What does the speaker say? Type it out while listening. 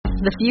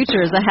The future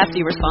is a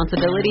hefty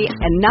responsibility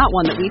and not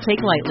one that we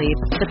take lightly.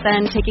 But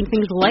then taking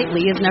things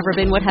lightly has never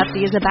been what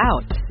Hefty is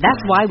about. That's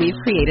why we've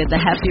created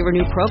the Hefty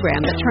Renew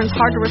program that turns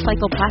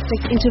hard-to-recycle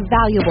plastics into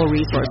valuable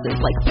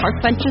resources like park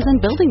benches and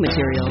building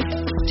materials.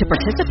 To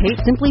participate,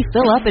 simply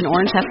fill up an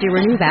orange Hefty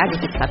Renew bag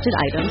with accepted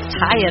items,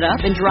 tie it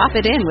up, and drop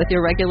it in with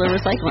your regular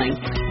recycling.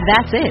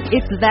 That's it.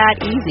 It's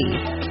that easy.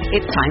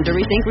 It's time to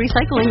rethink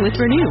recycling with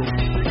Renew.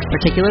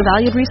 Particular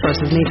valued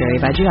resources may vary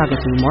by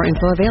geography. More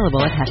info available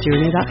at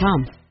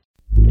heftyrenew.com.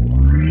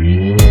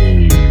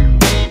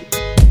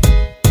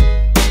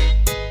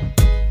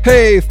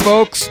 Hey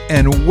folks,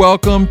 and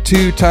welcome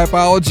to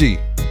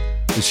Typology,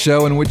 the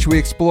show in which we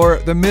explore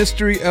the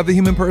mystery of the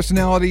human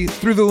personality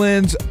through the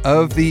lens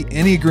of the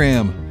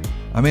Enneagram.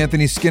 I'm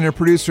Anthony Skinner,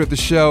 producer of the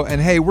show,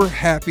 and hey, we're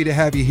happy to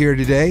have you here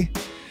today.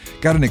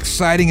 Got an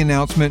exciting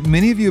announcement.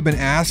 Many of you have been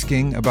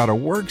asking about a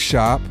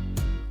workshop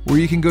where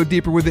you can go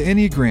deeper with the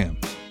Enneagram.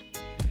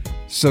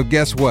 So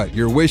guess what?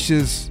 Your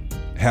wishes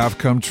have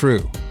come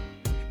true.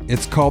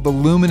 It's called the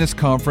Luminous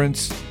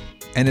Conference,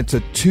 and it's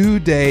a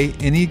 2-day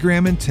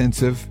Enneagram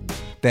intensive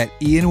that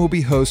Ian will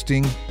be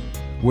hosting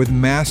with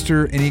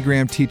Master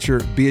Enneagram teacher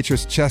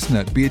Beatrice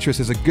Chestnut. Beatrice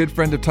is a good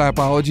friend of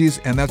Typology's,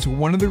 and that's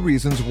one of the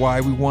reasons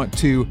why we want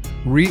to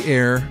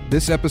re-air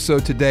this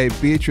episode today.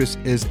 Beatrice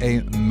is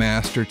a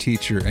master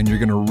teacher, and you're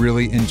going to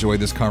really enjoy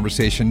this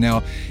conversation.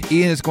 Now,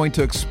 Ian is going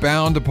to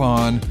expound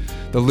upon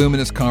the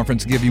Luminous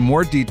Conference, give you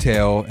more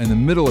detail in the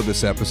middle of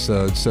this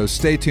episode, so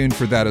stay tuned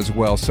for that as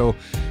well. So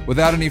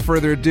without any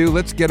further ado,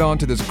 let's get on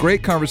to this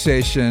great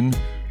conversation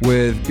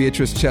with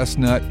Beatrice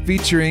Chestnut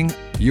featuring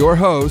your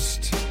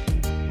host,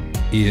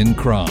 Ian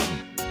Cron.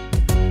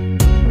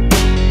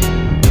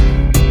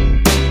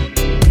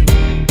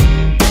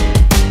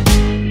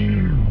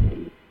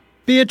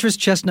 Beatrice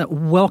Chestnut,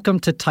 welcome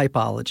to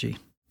Typology.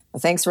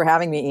 Thanks for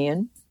having me,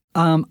 Ian.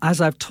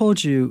 As I've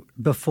told you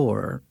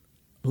before,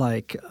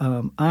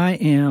 I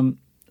am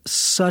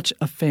such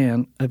a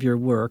fan of your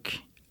work.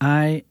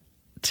 I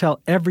tell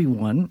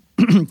everyone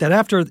that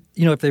after,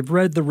 if they've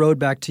read The Road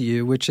Back to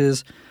You, which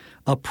is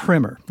a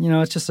primer,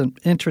 it's just an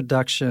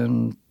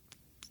introduction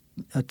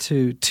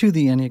to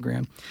the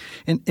Enneagram.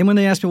 And when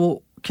they ask me,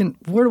 well,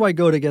 where do I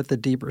go to get the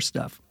deeper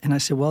stuff? And I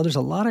say, well, there's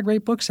a lot of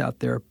great books out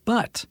there,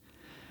 but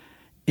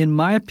in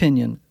my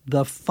opinion,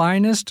 the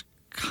finest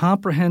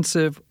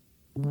comprehensive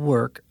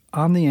work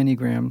on the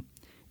Enneagram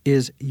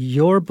is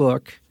your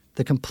book,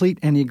 The Complete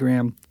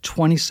Enneagram,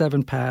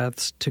 27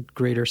 Paths to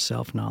Greater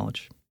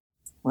Self-Knowledge.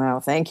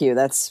 Wow, thank you.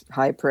 That's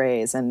high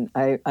praise. And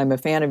I'm a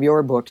fan of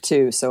your book,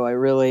 too, so I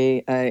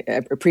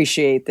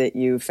appreciate that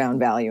you found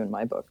value in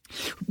my book.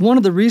 One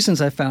of the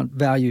reasons I found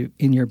value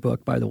in your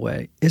book, by the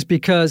way, is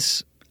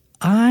because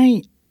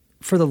I,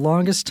 for the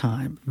longest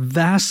time,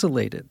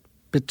 vacillated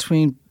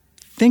between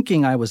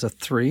thinking I was a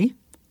 3,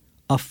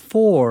 a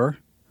 4,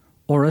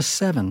 or a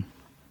 7.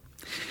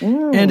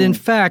 And in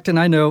fact, and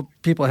I know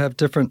people have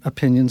different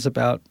opinions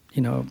about,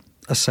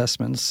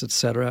 assessments, et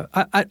cetera.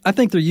 I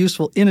think they're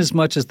useful in as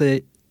much as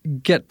they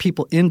get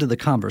people into the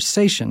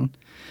conversation.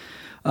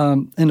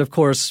 And of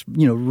course,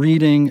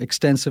 reading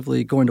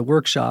extensively, going to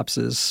workshops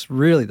is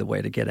really the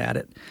way to get at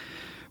it.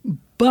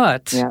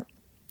 But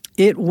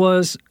It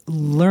was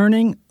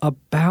learning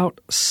about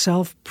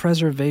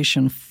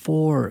self-preservation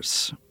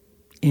force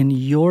in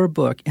your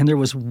book. And there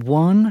was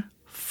one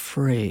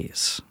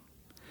phrase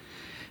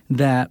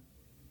that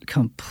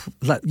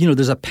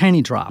there's a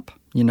penny drop,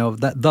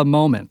 that the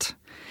moment.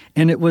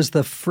 And it was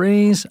the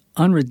phrase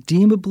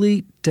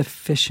unredeemably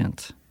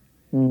deficient.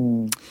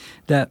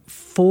 That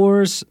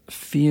 4s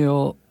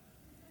feel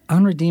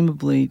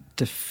unredeemably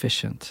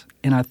deficient.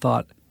 And I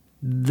thought,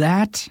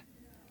 that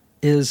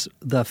is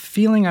the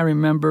feeling I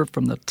remember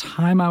from the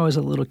time I was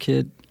a little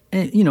kid,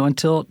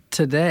 until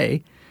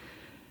today.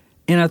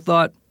 And I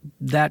thought,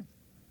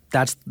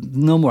 that's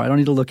no more. I don't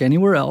need to look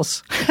anywhere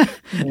else.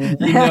 And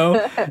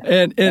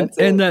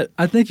that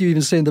I think you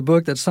even say in the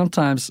book that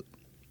sometimes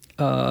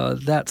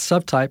that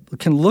subtype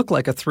can look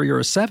like a 3 or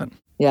a 7.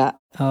 Yeah.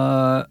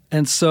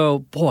 And so,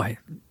 boy,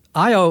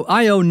 I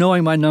owe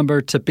knowing my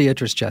number to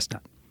Beatrice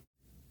Chestnut.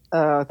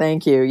 Oh,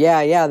 thank you.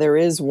 Yeah. There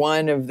is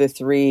one of the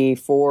 3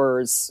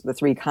 4s, the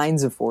 3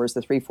 kinds of 4s,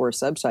 the 3-4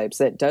 subtypes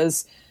that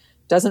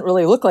doesn't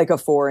really look like a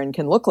 4 and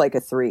can look like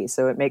a 3.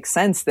 So it makes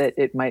sense that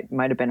it might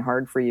have been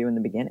hard for you in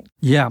the beginning.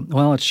 Yeah,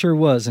 well, it sure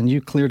was, and you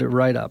cleared it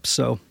right up.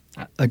 So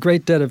a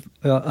great debt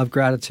of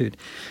gratitude.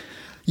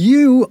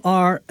 You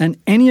are an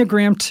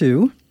Enneagram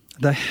 2,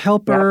 the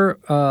helper.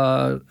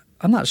 Yeah.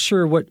 I'm not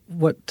sure what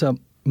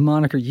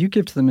moniker you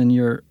give to them in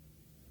your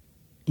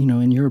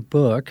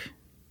book.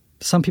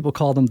 Some people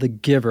call them the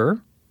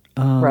giver.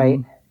 Right.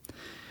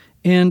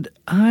 And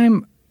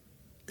I'm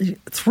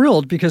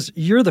thrilled because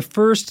you're the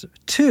first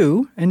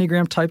 2,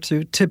 Enneagram Type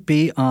 2, to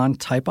be on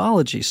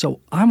Typology. So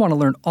I want to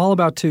learn all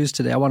about 2s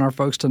today. I want our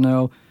folks to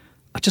know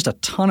just a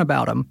ton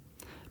about them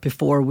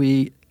before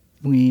we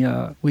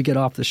get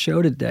off the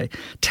show today.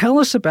 Tell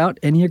us about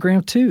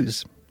Enneagram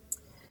 2s.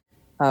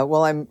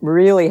 Well, I'm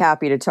really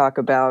happy to talk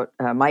about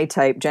my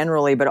type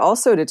generally, but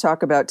also to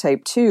talk about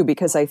type 2,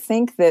 because I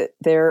think that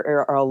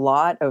there are a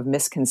lot of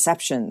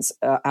misconceptions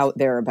out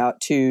there about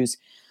 2s.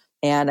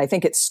 And I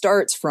think it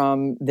starts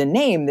from the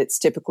name that's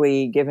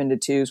typically given to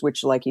 2s,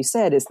 which, like you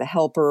said, is the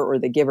helper or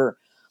the giver.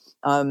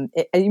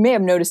 You may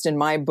have noticed in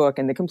my book,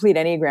 in the Complete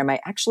Enneagram, I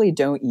actually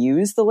don't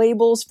use the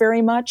labels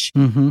very much.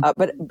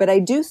 But I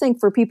do think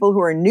for people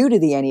who are new to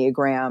the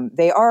Enneagram,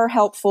 they are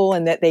helpful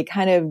in that they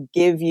kind of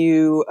give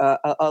you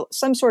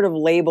some sort of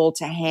label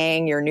to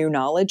hang your new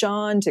knowledge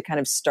on, to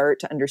kind of start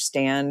to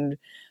understand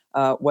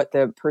what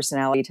the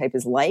personality type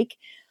is like.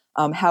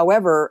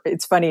 However,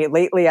 it's funny,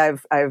 lately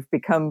I've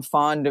become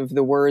fond of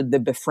the word the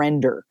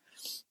befriender.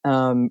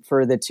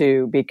 For the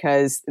 2,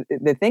 because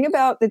the thing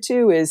about the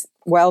 2 is,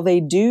 while they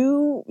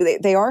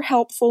are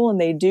helpful and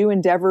they do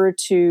endeavor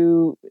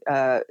to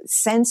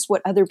sense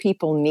what other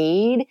people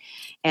need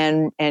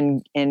and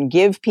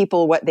give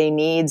people what they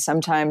need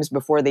sometimes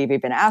before they've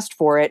even asked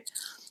for it.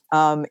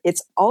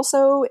 It's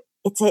also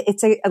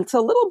it's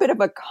a little bit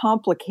of a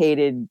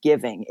complicated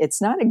giving.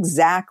 It's not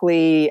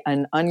exactly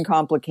an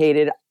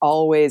uncomplicated,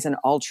 always an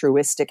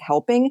altruistic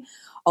helping.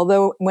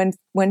 Although when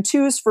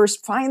 2s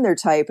first find their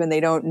type and they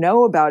don't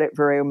know about it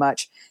very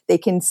much, they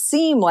can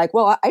seem like,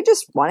 well, I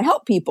just want to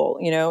help people,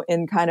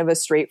 in kind of a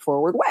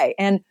straightforward way.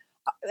 And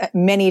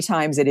many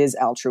times it is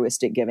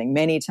altruistic giving.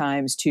 Many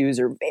times 2s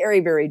are very,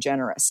 very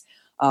generous,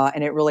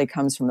 and it really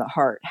comes from the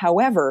heart.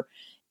 However,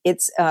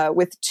 it's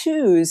with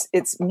 2s,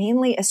 it's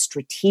mainly a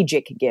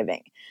strategic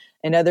giving.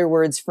 In other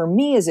words, for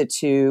me as a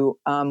 2,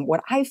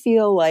 what I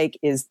feel like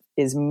is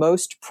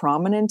most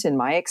prominent in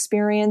my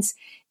experience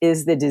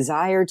is the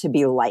desire to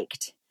be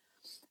liked.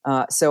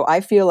 So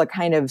I feel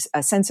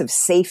a sense of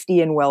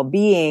safety and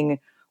well-being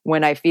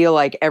when I feel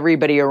like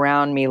everybody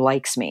around me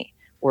likes me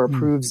or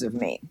approves of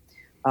me.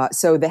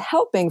 So the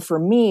helping for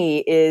me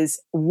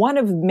is one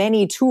of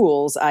many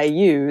tools I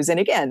use. And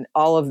again,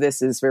 all of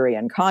this is very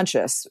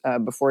unconscious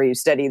before you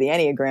study the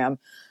Enneagram.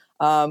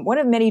 One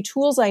of many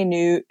tools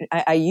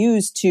I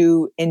use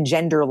to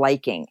engender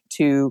liking,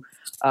 to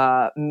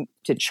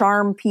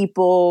charm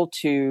people,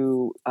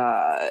 to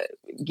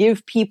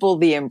give people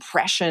the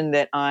impression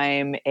that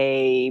I'm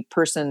a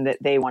person that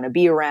they want to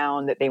be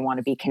around, that they want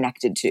to be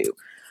connected to.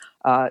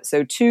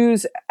 So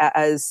 2s,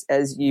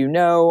 as you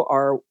know,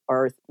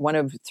 are one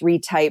of 3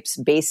 types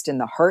based in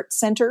the heart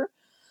center.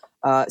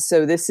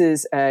 So this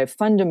is a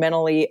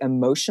fundamentally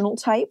emotional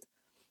type,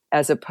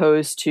 as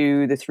opposed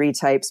to the 3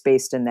 types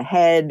based in the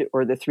head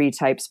or the 3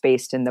 types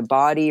based in the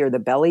body or the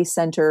belly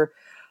center.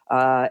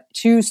 2s,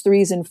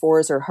 3s, and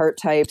 4s are heart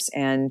types.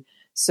 And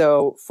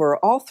so for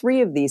all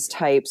 3 of these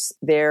types,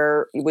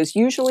 there was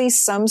usually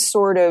some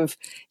sort of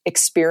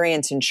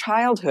experience in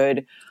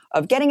childhood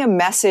of getting a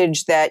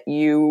message that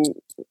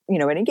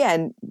and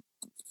again,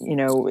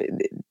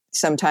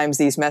 sometimes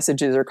these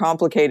messages are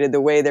complicated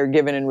the way they're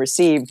given and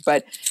received,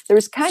 but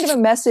there's kind of a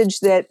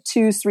message that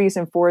 2s, 3s,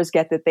 and 4s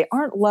get, that they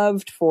aren't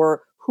loved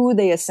for who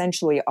they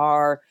essentially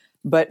are,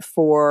 but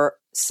for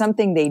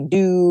something they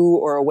do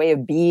or a way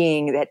of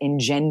being that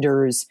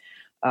engenders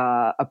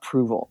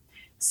approval.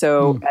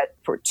 So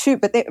for 2,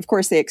 but of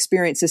course they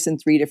experience this in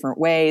 3 different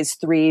ways.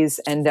 3s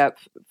end up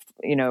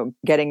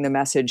getting the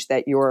message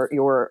that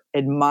you're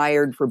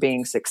admired for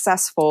being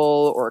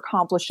successful or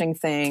accomplishing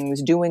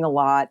things, doing a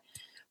lot.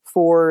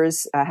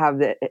 4s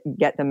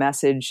get the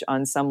message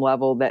on some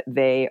level that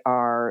they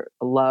are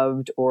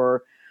loved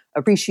or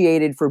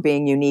appreciated for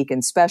being unique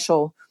and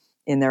special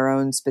in their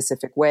own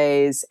specific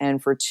ways.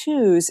 And for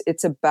 2s,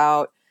 it's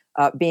about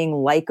being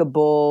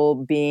likable,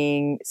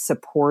 being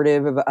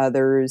supportive of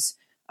others,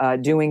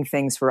 doing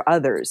things for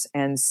others.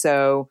 And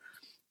so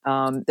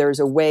there's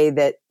a way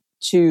that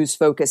 2s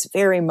focus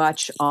very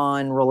much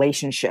on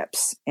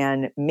relationships.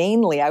 And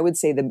mainly, I would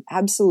say the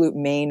absolute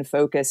main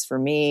focus for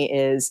me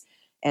is,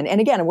 and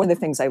again, one of the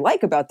things I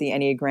like about the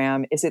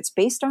Enneagram is it's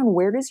based on,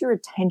 where does your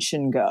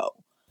attention go?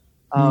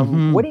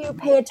 What do you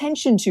pay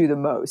attention to the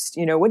most?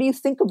 What do you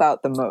think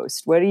about the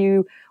most? What do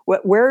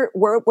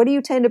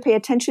you tend to pay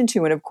attention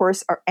to? And of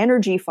course, our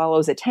energy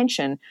follows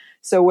attention.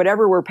 So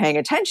whatever we're paying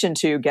attention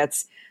to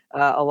gets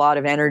a lot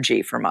of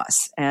energy from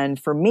us.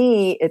 And for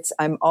me,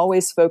 I'm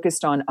always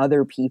focused on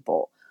other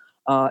people.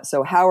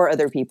 So how are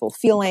other people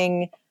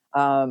feeling?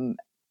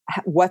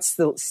 What's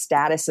the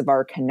status of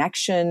our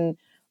connection?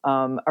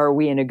 Are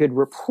we in a good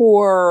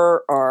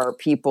rapport? Are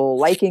people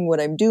liking what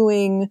I'm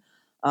doing?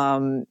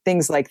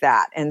 Things like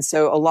that. And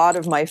so a lot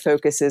of my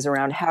focus is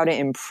around how to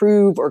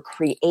improve or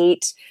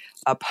create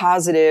a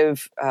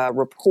positive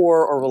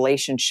rapport or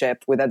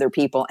relationship with other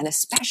people, and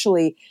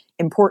especially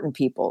important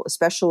people,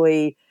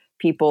 especially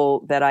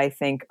people that I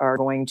think are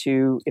going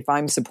to, if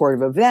I'm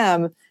supportive of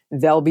them,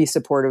 they'll be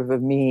supportive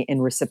of me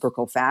in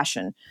reciprocal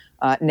fashion.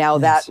 Now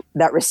yes.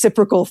 that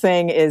reciprocal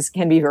thing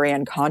can be very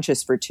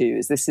unconscious for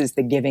 2s. This is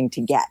the giving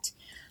to get.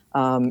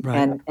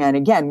 Right. And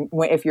again,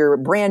 if you're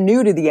brand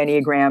new to the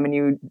Enneagram and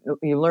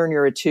you learn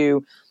you're a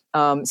 2,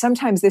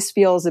 sometimes this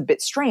feels a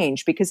bit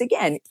strange because,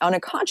 again, on a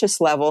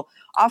conscious level,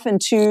 often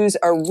twos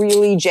are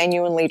really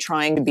genuinely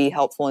trying to be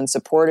helpful and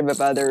supportive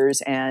of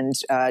others and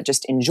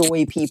just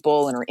enjoy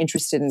people and are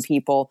interested in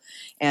people.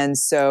 And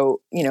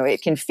so,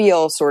 it can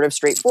feel sort of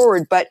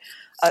straightforward, but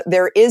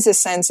there is a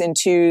sense in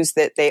twos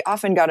that they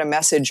often got a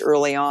message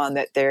early on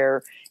that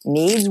their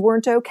needs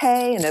weren't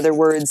okay. In other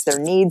words, their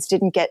needs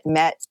didn't get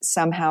met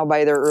somehow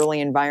by their early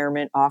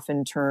environment,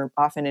 often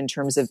in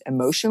terms of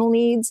emotional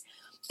needs.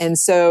 And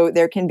so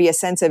there can be a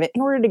sense of,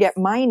 in order to get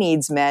my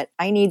needs met,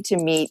 I need to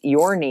meet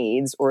your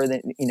needs, or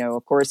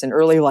of course, in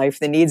early life,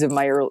 the needs of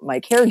my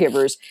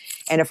caregivers.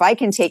 And if I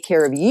can take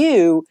care of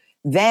you,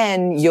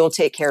 then you'll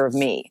take care of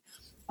me.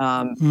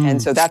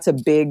 And so that's a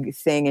big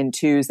thing in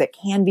twos that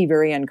can be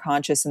very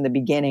unconscious in the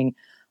beginning.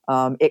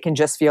 It can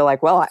just feel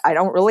like, well, I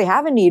don't really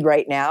have a need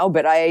right now,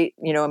 but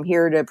I'm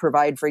here to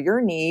provide for your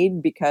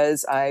need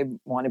because I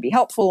want to be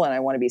helpful and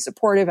I want to be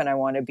supportive and I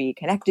want to be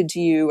connected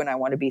to you and I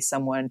want to be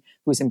someone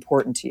who's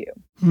important to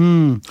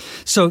you.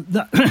 So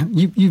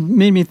you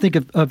made me think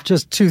of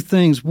just two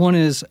things. One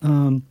is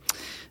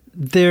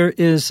there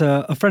is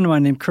a friend of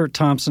mine named Kurt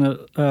Thompson,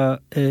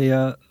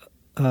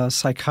 a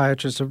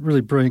psychiatrist, a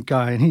really brilliant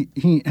guy, and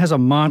he has a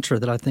mantra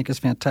that I think is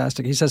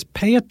fantastic. He says,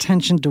 pay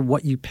attention to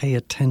what you pay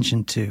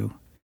attention to.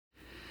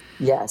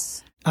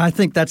 Yes. I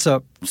think that's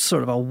a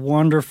sort of a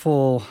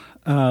wonderful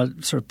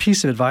sort of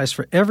piece of advice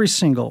for every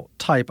single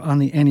type on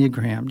the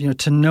Enneagram,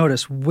 to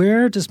notice,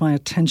 where does my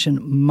attention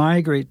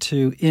migrate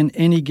to in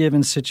any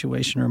given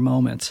situation or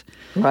moment?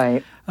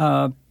 Right.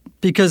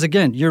 Because,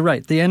 again, you're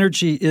right. The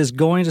energy is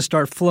going to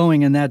start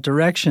flowing in that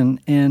direction,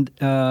 and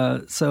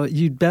so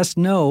you'd best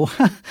know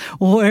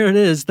where it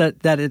is that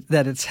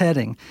it's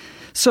heading.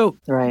 So,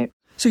 right.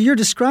 So you're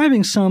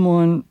describing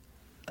someone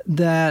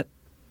that,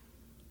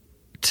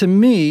 to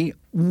me,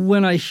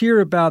 when I hear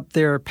about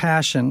their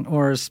passion,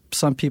 or as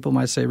some people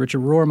might say,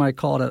 Richard Rohr might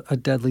call it a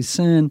deadly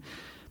sin,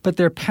 but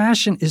their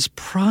passion is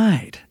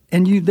pride.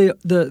 And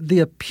the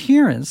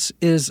appearance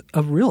is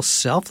of real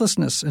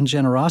selflessness and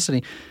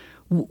generosity.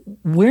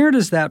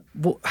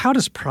 How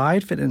does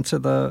pride fit into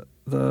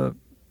the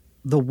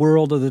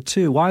world of the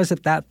two? Why is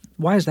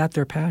that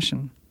their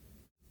passion?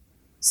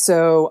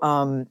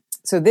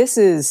 So this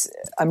is,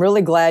 I'm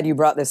really glad you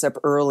brought this up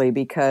early,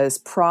 because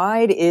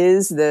pride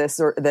is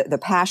the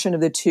passion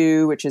of the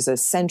two, which is a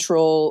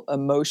central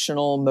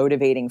emotional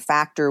motivating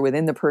factor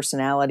within the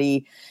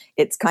personality.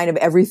 It's kind of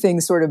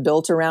everything sort of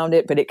built around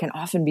it, but it can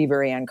often be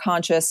very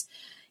unconscious.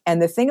 And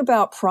the thing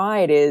about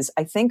pride is,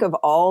 I think of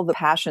all the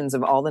passions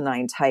of all the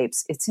 9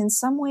 types, it's in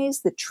some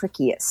ways the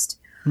trickiest.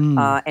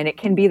 And it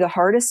can be the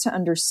hardest to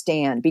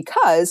understand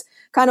because,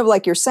 kind of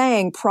like you're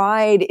saying,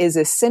 pride is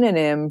a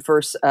synonym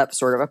for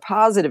sort of a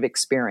positive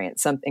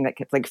experience, something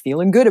like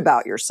feeling good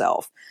about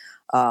yourself.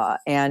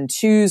 And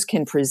twos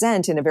can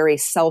present in a very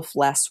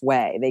selfless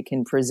way. They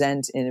can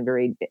present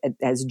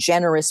as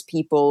generous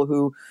people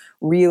who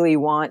really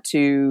want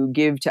to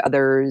give to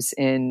others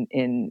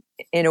in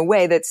a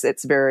way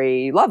that's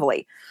very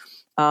lovely.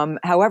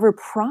 However,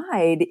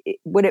 pride,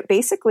 what it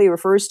basically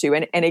refers to,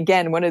 and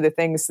again, one of the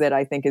things that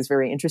I think is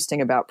very interesting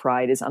about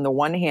pride is, on the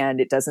one hand,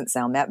 it doesn't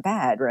sound that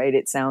bad, right?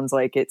 It sounds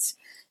like it's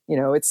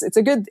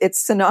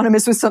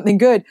synonymous with something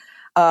good.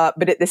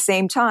 But at the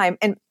same time,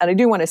 and I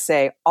do want to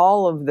say,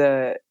 all of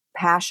the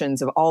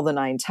passions of all the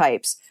 9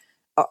 types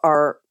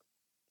are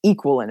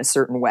equal in a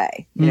certain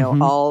way.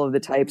 All of the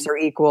types are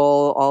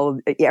equal.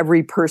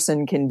 Every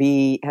person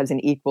has an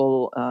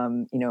equal,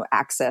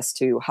 access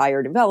to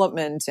higher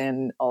development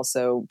and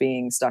also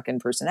being stuck in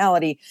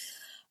personality.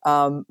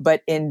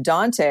 But in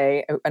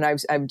Dante, and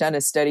I've done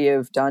a study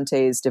of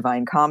Dante's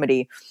Divine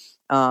Comedy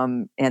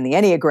and the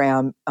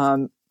Enneagram,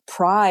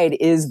 pride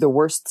is the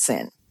worst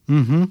sin.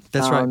 Mm-hmm.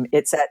 That's right.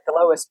 It's at the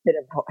lowest pit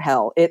of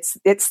hell. It's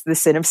the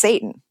sin of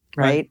Satan,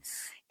 right?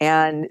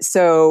 And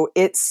so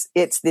it's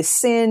the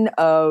sin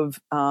of,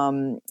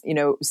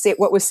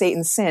 what was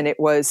Satan's sin? It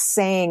was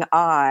saying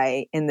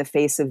I in the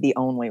face of the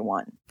only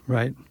one.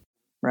 Right.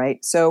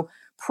 Right. So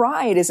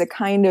pride is a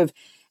kind of,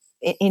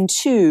 in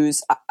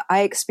twos,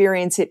 I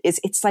experience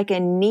it's like a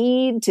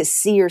need to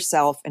see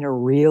yourself in a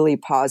really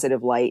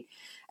positive light,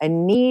 a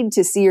need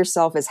to see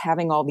yourself as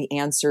having all the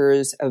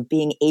answers, of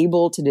being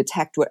able to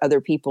detect what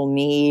other people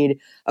need,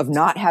 of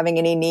not having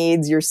any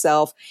needs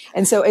yourself.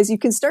 And so as you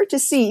can start to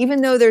see,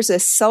 even though there's a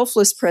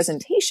selfless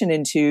presentation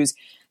in twos,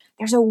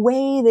 there's a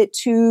way that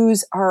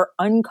twos are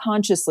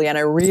unconsciously, and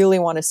I really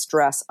want to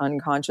stress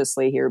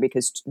unconsciously here,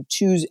 because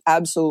twos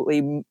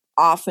absolutely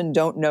often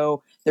don't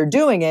know they're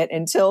doing it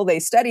until they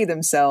study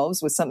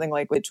themselves with something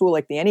like a tool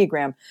like the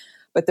Enneagram,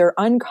 but they're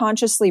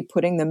unconsciously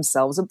putting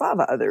themselves above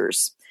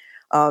others.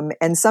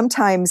 And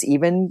sometimes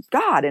even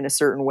God in a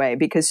certain way,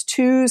 because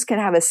twos can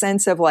have a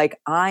sense of like,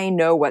 I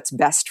know what's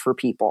best for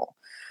people.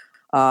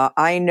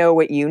 I know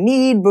what you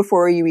need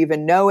before you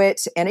even know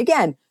it. And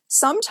again,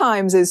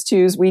 sometimes as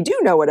twos, we do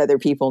know what other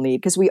people need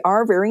because we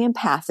are very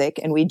empathic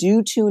and we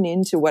do tune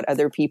into what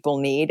other people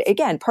need.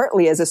 Again,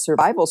 partly as a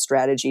survival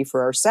strategy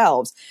for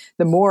ourselves.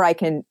 The more I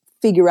can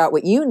figure out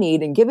what you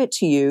need and give it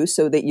to you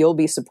so that you'll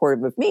be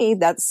supportive of me.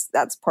 That's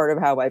part of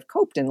how I've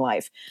coped in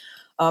life.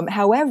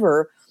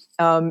 However,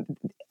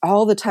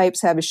 all the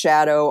types have a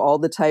shadow. All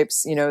the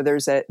types,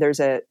 there's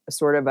a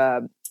sort of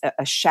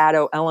a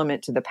shadow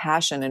element to the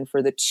passion. And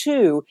for the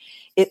 2,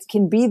 it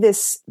can be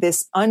this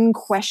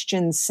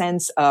unquestioned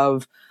sense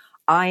of,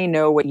 I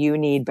know what you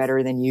need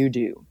better than you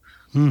do.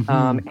 Mm-hmm.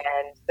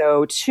 And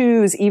so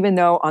 2s, even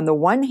though on the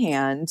one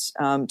hand,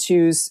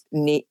 2s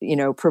need,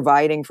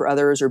 providing for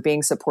others or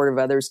being supportive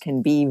of others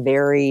can be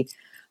very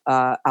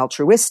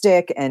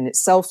altruistic and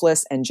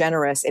selfless and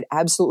generous. It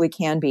absolutely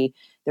can be.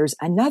 There's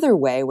another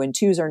way when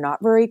 2s are not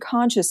very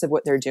conscious of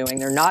what they're doing.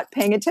 They're not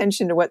paying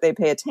attention to what they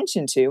pay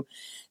attention to,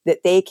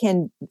 that they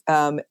can,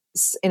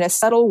 in a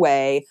subtle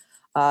way,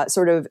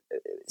 sort of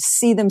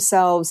see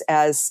themselves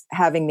as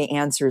having the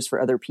answers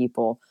for other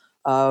people,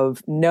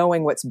 of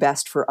knowing what's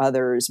best for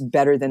others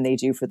better than they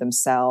do for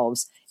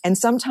themselves, and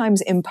sometimes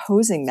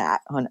imposing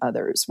that on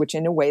others, which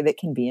in a way that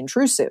can be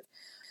intrusive.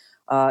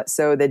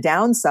 So the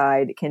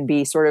downside can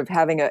be sort of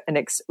having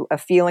a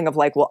feeling of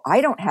like, well,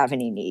 I don't have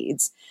any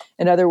needs.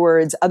 In other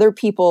words, other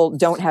people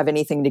don't have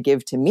anything to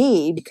give to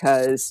me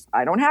because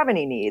I don't have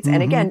any needs. Mm-hmm.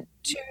 And again,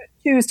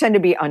 2s tend to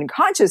be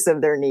unconscious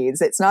of their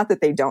needs. It's not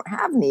that they don't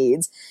have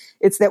needs.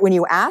 It's that when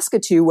you ask a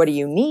 2, what do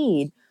you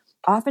need?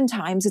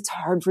 Oftentimes it's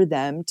hard for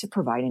them to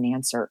provide an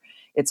answer.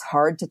 It's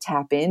hard to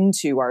tap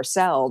into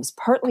ourselves,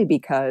 partly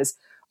because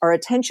our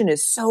attention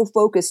is so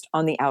focused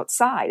on the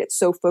outside. It's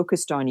so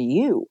focused on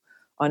you,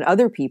 on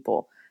other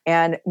people.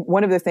 And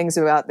one of the things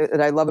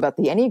that I love about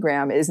the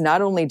Enneagram is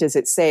not only does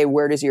it say,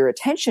 where does your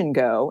attention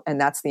go?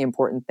 And that's the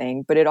important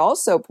thing, but it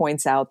also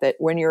points out that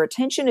when your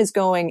attention is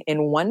going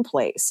in one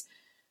place,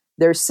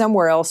 there's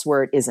somewhere else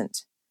where it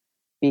isn't,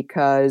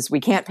 because we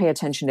can't pay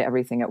attention to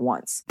everything at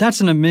once. That's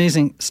an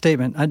amazing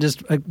statement.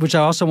 Which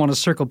I also want to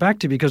circle back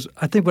to, because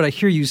I think what I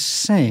hear you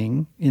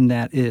saying in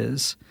that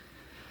is,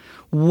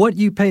 what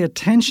you pay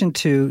attention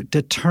to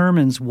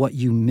determines what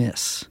you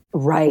miss.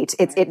 Right.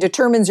 It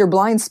determines your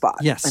blind spot.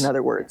 Yes. In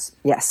other words.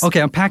 Yes. Okay,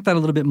 unpack that a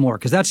little bit more,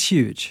 because that's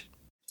huge.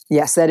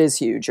 Yes, that is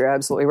huge. You're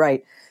absolutely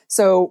right.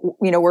 So,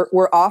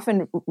 we're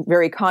often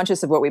very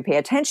conscious of what we pay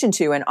attention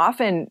to, and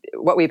often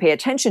what we pay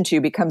attention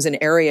to becomes an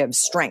area of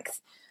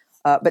strength.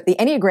 But the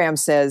Enneagram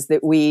says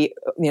that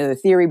the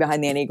theory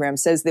behind the Enneagram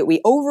says that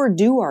we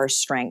overdo our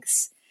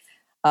strengths.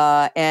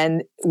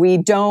 And we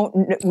don't,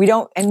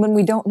 and when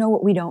we don't know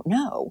what we don't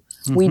know,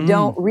 mm-hmm. we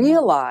don't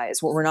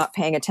realize what we're not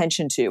paying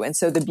attention to. And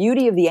so the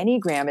beauty of the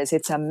Enneagram is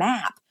it's a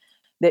map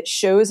that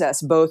shows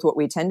us both what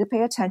we tend to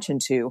pay attention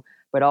to,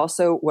 but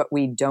also what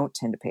we don't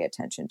tend to pay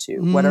attention to,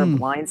 what our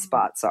blind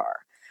spots are,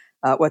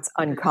 what's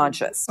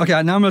unconscious. Okay,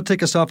 now I'm going to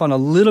take us off on a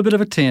little bit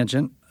of a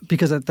tangent,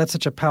 because that's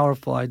such a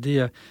powerful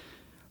idea.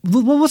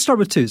 Well, let's start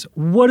with 2s.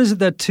 What is it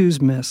that 2s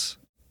miss?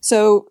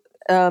 So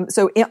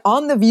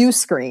on the view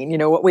screen,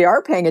 what we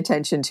are paying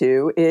attention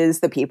to is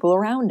the people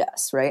around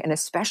us, right? And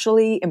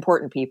especially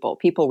important people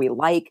we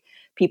like,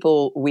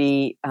 people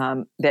we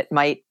that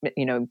might,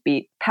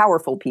 be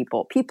powerful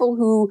people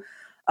who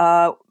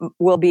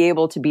will be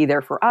able to be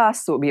there for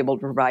us, will be able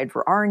to provide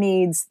for our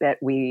needs, that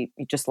we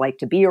just like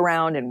to be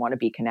around and want to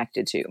be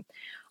connected to.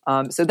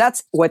 So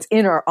that's what's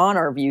on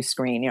our view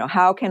screen.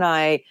 How can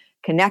I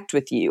connect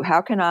with you?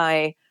 How can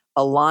I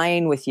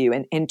align with you?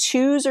 And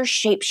 2s are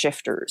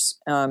shapeshifters.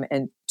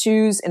 And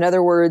 2s, in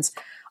other words,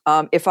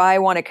 if I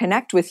want to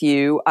connect with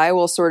you, I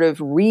will sort of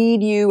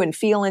read you and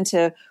feel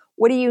into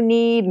what do you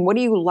need and what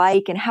do you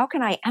like, and how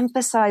can I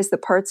emphasize the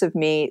parts of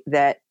me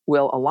that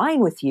will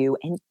align with you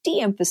and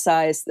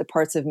de-emphasize the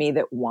parts of me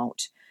that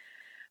won't,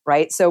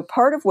 right? So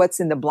part of what's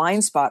in the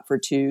blind spot for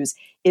 2s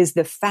is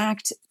the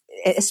fact,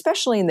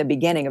 especially in the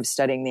beginning of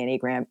studying the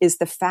Enneagram, is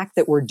the fact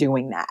that we're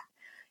doing that.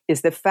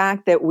 Is the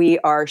fact that we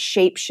are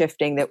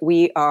shape-shifting, that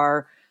we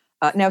are,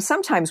 now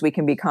sometimes we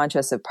can be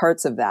conscious of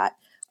parts of that,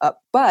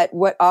 but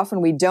what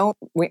often we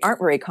aren't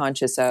very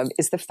conscious of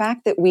is the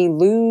fact that we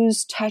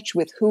lose touch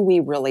with who we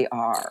really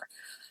are.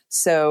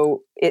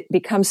 So it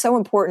becomes so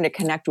important to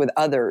connect with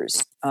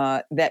others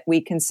that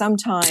we can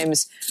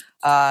sometimes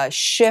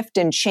shift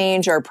and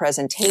change our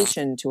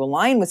presentation to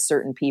align with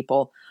certain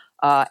people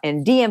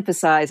and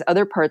de-emphasize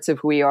other parts of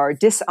who we are,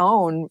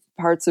 disown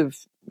parts of,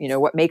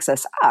 what makes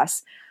us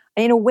us,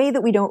 in a way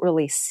that we don't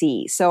really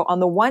see. So on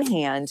the one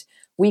hand,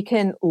 what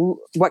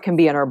can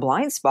be in our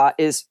blind spot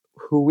is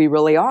who we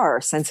really are,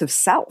 a sense of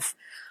self,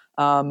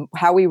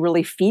 how we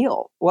really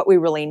feel, what we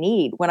really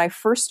need. When I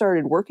first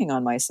started working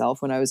on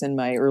myself, when I was in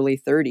my early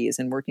 30s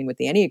and working with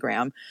the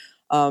Enneagram,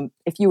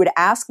 if you would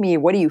ask me,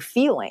 what are you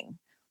feeling?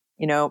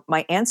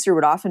 My answer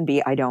would often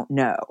be, I don't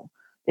know.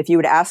 If you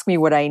would ask me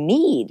what I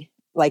need,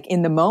 like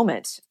in the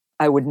moment,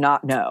 I would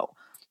not know.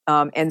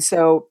 And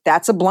so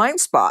that's a blind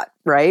spot,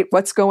 right?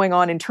 What's going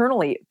on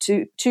internally?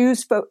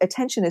 2's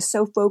attention is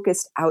so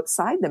focused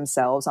outside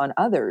themselves on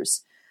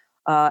others.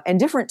 And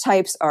different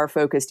types are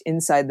focused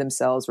inside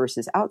themselves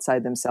versus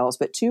outside themselves.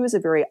 But 2 is a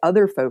very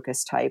other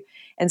focused type.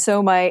 And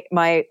so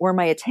where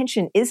my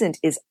attention isn't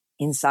is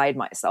inside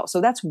myself. So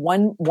that's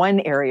one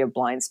area of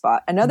blind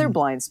spot. Another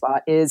blind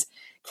spot is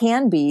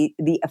can be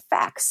the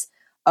effects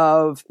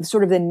of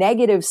sort of the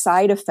negative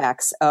side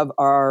effects of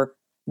our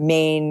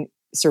main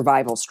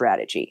survival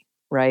strategy,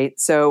 right?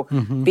 So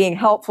being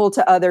helpful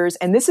to others.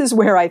 And this is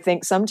where I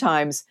think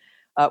sometimes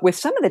with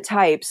some of the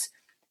types,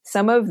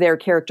 some of their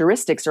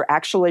characteristics are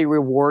actually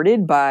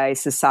rewarded by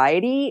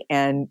society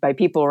and by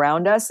people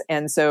around us.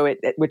 And so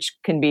which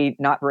can be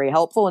not very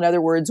helpful. In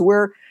other words,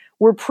 we're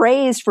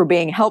praised for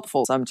being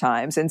helpful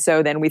sometimes. And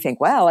so then we think,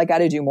 well, I got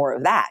to do more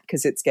of that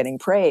because it's getting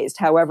praised.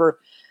 However,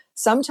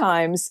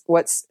 sometimes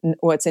what's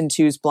in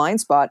two's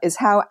blind spot is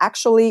how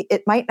actually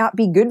it might not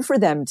be good for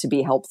them to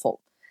be helpful.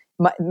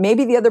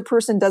 Maybe the other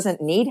person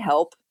doesn't need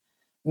help.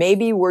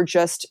 Maybe we're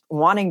just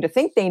wanting to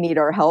think they need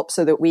our help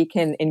so that we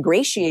can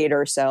ingratiate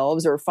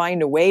ourselves or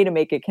find a way to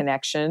make a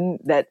connection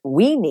that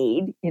we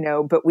need,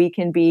 but we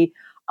can be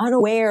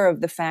unaware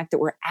of the fact that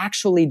we're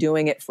actually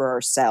doing it for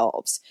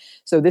ourselves.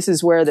 So this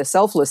is where the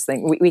selfless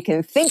thing, we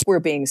can think we're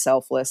being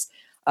selfless,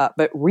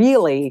 but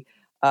really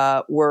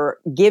we're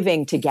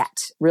giving to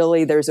get.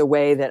 Really, there's a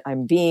way that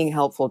I'm being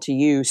helpful to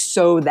you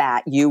so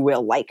that you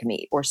will like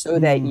me or so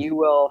that you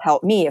will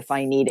help me if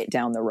I need it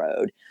down the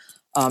road.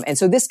 And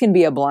so this can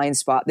be a blind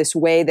spot, this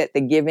way that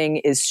the giving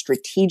is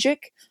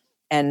strategic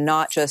and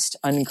not just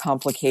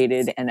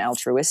uncomplicated and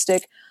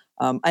altruistic.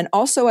 And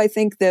also, I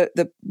think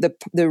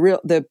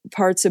the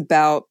parts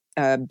about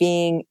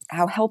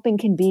how helping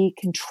can be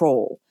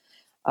control.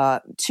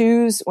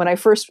 Twos, when I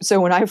first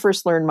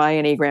learned my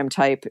Enneagram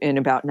type in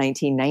about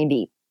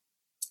 1990,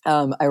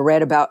 I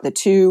read about the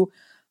two.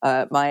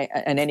 An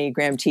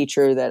Enneagram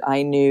teacher that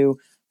I knew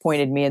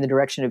pointed me in the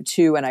direction of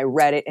two, and I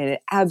read it, and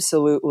it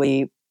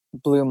absolutely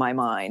blew my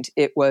mind.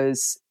 It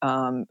was,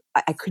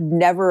 I could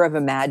never have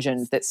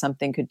imagined that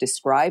something could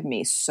describe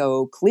me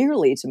so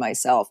clearly to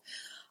myself.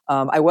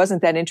 I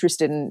wasn't that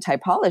interested in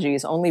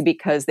typologies only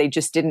because they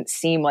just didn't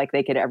seem like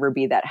they could ever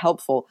be that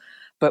helpful.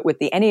 But with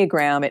the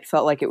Enneagram, it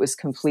felt like it was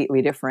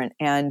completely different.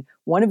 And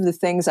one of the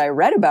things I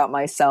read about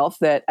myself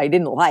that I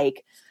didn't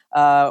like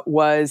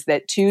was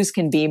that twos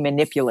can be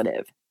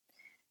manipulative.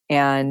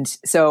 And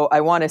so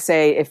I want to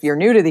say, if you're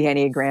new to the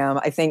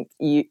Enneagram, I think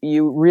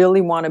you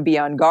really want to be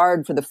on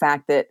guard for the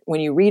fact that when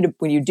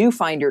you do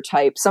find your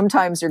type,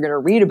 sometimes you're going to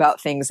read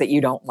about things that you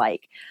don't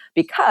like.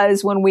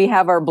 Because when we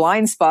have our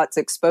blind spots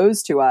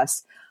exposed to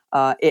us,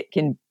 it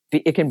can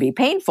be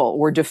painful.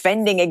 We're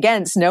defending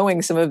against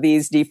knowing some of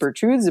these deeper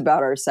truths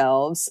about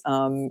ourselves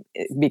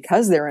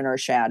because they're in our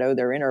shadow,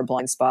 they're in our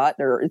blind spot.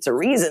 There's a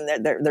reason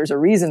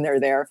they're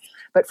there.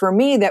 But for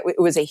me, it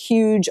was a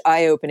huge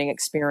eye-opening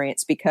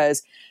experience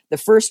because the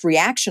first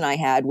reaction I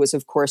had was,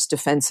 of course,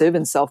 defensive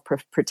and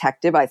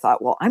self-protective. I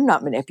thought, well, I'm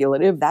not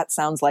manipulative. That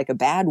sounds like a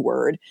bad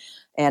word,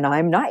 and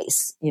I'm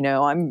nice.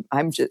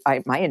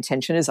 My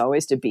intention is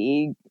always to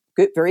be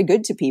good, very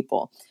good to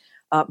people.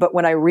 But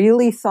when I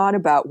really thought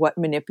about what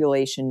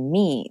manipulation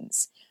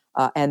means,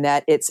 and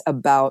that it's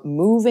about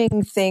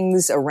moving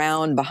things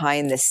around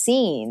behind the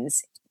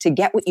scenes to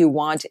get what you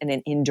want in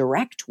an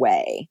indirect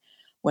way,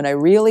 when I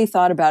really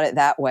thought about it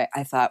that way,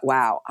 I thought,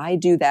 wow, I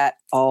do that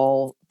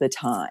all the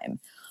time.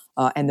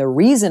 And the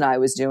reason I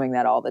was doing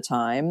that all the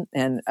time,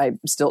 and I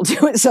still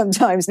do it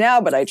sometimes now,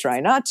 but I try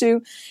not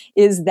to,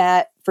 is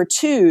that for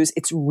twos,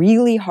 it's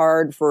really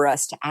hard for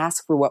us to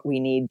ask for what we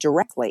need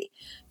directly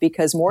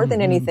because more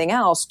than anything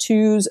else,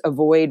 twos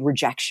avoid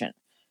rejection,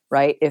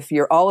 right? If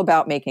you're all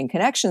about making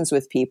connections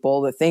with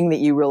people, the thing that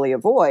you really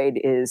avoid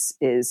is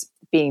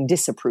being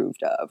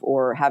disapproved of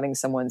or having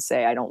someone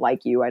say, I don't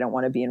like you, I don't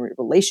want to be in a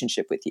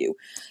relationship with you.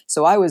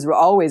 So I was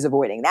always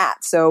avoiding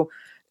that. So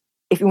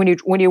when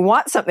you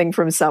want something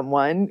from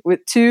someone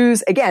with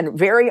twos, again,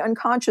 very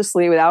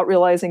unconsciously without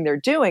realizing they're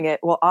doing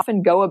it, will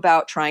often go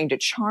about trying to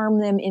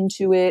charm them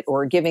into it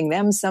or giving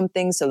them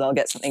something so they'll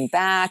get something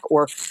back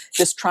or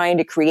just trying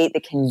to create the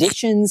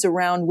conditions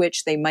around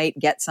which they might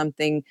get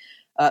something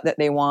that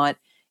they want.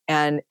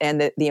 And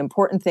the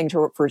important thing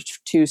for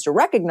twos to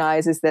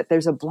recognize is that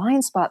there's a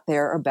blind spot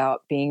there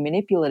about being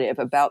manipulative,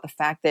 about the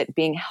fact that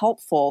being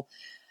helpful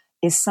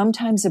is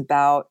sometimes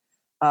about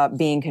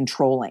being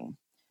controlling.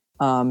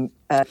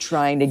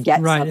 Trying to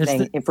get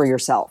something for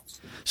yourself.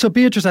 So,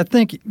 Beatrice, I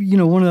think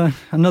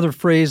another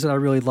phrase that I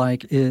really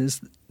like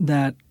is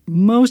that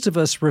most of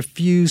us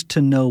refuse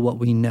to know what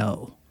we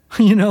know.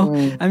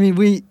 I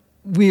mean,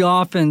 we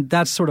often,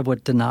 that's sort of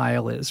what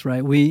denial is,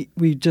 right? We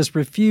just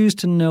refuse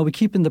to know. We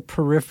keep in the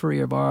periphery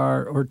of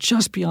or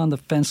just beyond the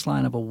fence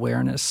line of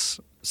awareness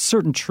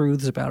certain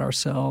truths about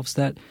ourselves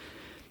that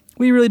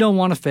we really don't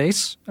want to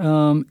face,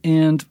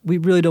 and we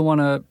really don't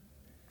want to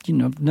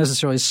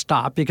necessarily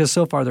stop because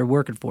so far they're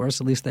working for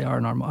us. At least they are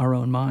in our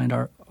own mind,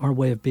 our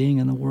way of being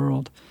in the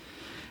world.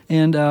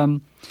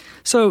 And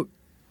so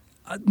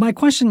my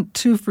question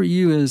too for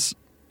you is,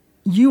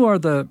 you are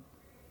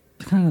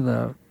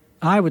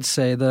I would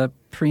say the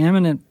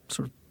preeminent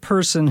sort of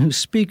person who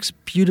speaks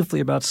beautifully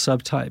about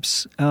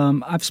subtypes.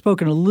 I've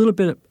spoken a little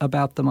bit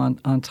about them on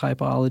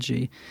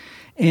typology,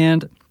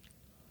 and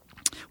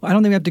I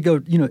don't think we have to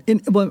go,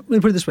 let me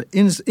put it this way,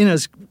 in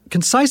as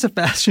concise a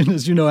fashion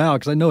as you know how,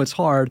 because I know it's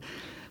hard.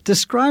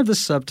 Describe the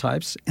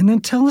subtypes and then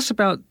tell us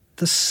about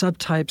the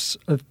subtypes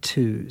of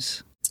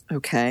twos?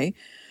 Okay.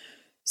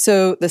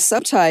 So the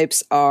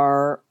subtypes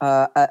are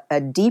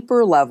a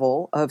deeper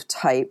level of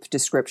type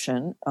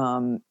description,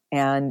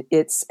 and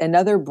it's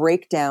another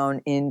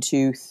breakdown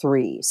into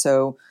three.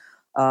 So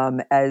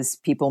as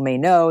people may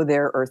know,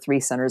 there are three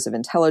centers of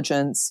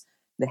intelligence: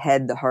 the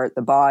head, the heart,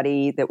 the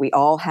body, that we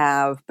all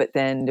have. But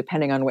then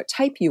depending on what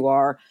type you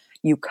are,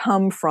 you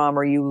come from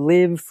or you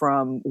live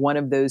from one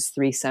of those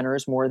three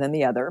centers more than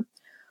the other.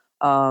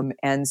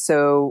 And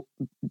so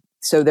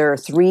there are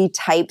three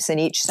types in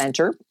each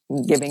center,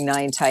 giving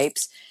 9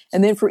 types.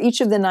 And then for each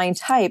of the 9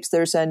 types,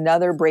 there's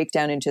another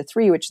breakdown into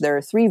 3, which there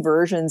are 3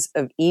 versions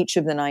of each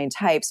of the 9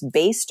 types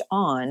based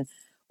on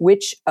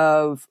which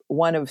of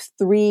one of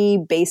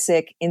 3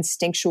 basic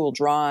instinctual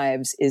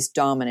drives is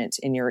dominant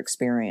in your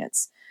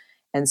experience.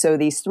 And so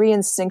these 3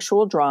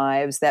 instinctual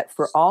drives that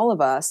for all of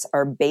us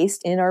are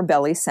based in our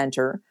belly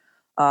center,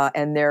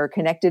 and they're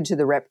connected to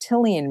the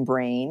reptilian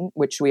brain,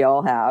 which we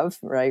all have,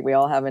 right? We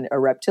all have a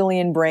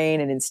reptilian brain,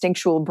 an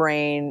instinctual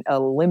brain, a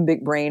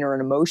limbic brain, or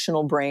an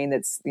emotional brain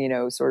that's,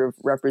 sort of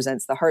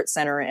represents the heart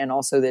center, and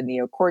also the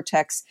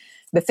neocortex,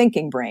 the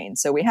thinking brain.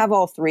 So we have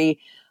all 3.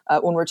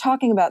 When we're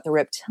talking about the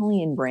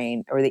reptilian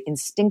brain or the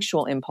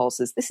instinctual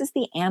impulses, this is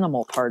the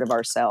animal part of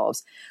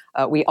ourselves.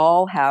 We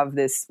all have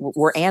this,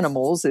 we're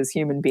animals as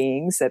human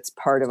beings, that's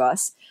part of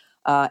us.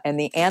 And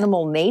the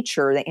animal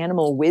nature, the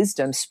animal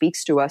wisdom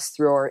speaks to us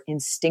through our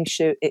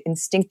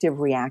instinctive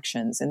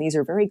reactions. And these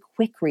are very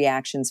quick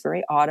reactions,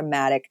 very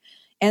automatic,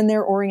 and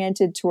they're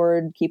oriented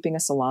toward keeping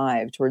us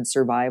alive, toward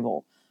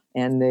survival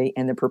and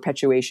the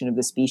perpetuation of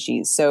the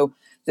species. So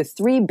the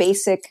 3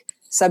 basic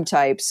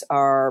subtypes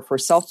are for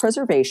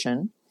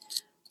self-preservation,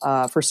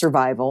 for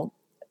survival,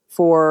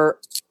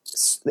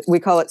 we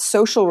call it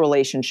social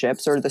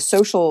relationships, or the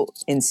social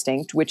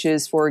instinct, which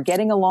is for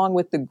getting along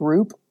with the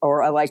group,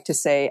 or I like to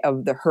say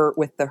of the herd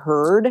with the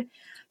herd.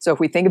 So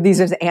if we think of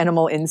these as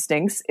animal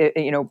instincts,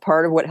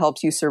 part of what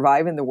helps you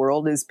survive in the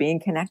world is being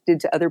connected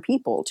to other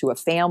people, to a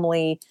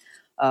family,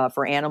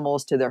 for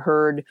animals, to the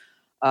herd.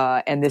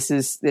 And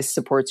this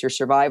supports your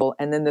survival.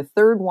 And then the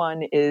third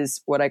one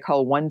is what I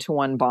call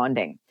one-to-one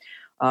bonding.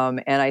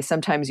 And I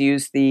sometimes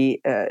use the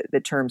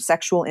term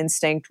sexual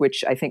instinct,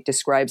 which I think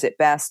describes it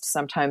best.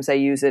 Sometimes I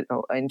use it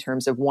in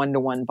terms of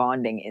one-to-one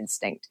bonding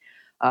instinct.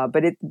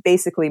 But it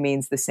basically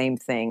means the same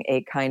thing,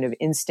 a kind of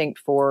instinct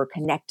for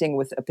connecting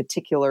with a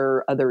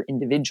particular other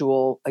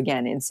individual,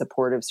 again, in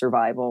support of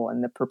survival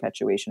and the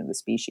perpetuation of the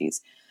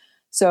species.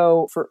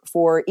 So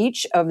for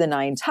each of the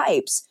 9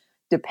 types,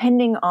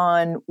 depending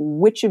on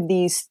which of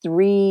these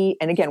 3,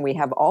 and again, we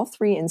have all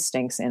 3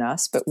 instincts in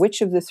us, but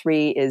which of the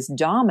 3 is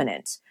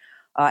dominant.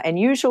 And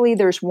usually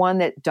there's one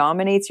that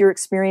dominates your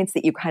experience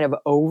that you kind of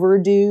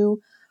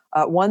overdo,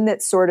 one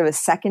that's sort of a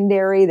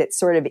secondary, that's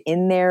sort of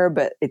in there,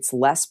 but it's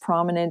less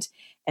prominent.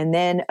 And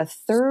then a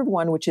third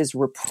one, which is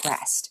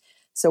repressed.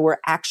 So we're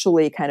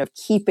actually kind of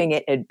keeping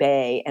it at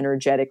bay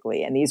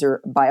energetically. And these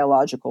are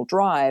biological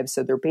drives.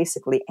 So they're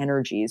basically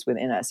energies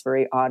within us,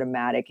 very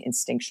automatic,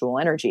 instinctual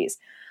energies.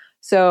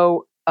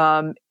 So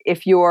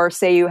if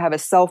say you have a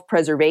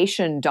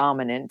self-preservation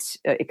dominant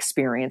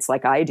experience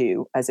like I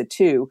do as a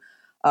 2,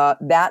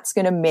 that's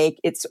going to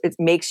it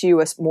makes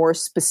you a more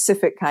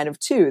specific kind of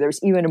 2.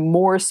 There's even a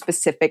more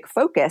specific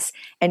focus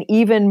and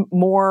even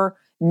more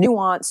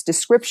nuanced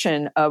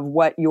description of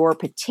what your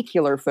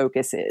particular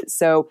focus is.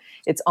 So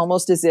it's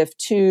almost as if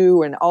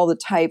 2 and all the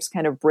types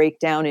kind of break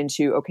down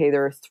into, okay,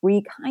 there are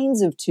 3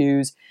 kinds of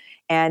 2s.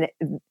 And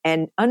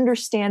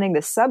understanding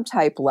the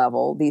subtype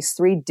level, these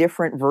 3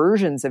 different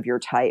versions of your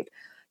type,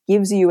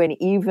 gives you an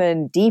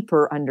even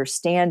deeper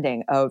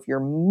understanding of your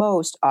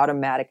most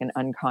automatic and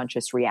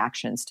unconscious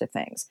reactions to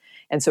things.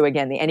 And so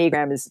again, the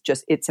Enneagram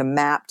it's a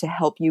map to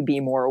help you be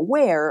more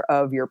aware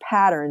of your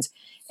patterns.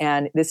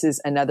 And this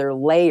is another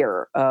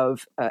layer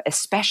of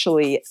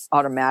especially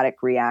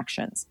automatic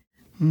reactions.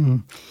 Mm-hmm.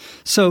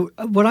 So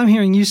what I'm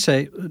hearing you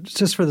say,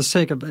 just for the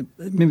sake of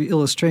maybe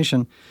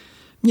illustration,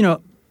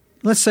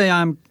 let's say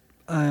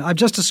I've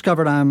just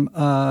discovered I'm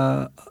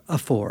a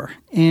 4,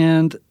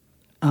 and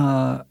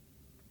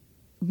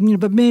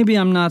but maybe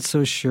I'm not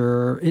so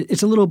sure.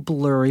 It's a little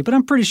blurry, but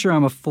I'm pretty sure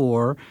I'm a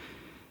 4.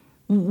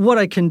 What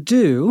I can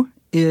do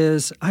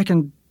is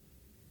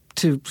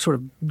to sort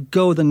of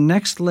go the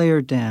next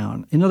layer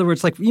down. In other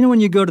words, like,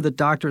 when you go to the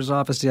doctor's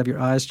office to have your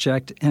eyes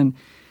checked, and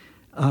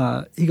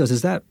he goes,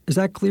 is that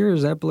clear?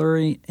 Is that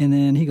blurry? And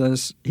then he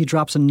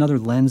drops another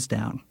lens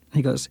down.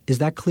 He goes, is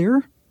that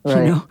clear?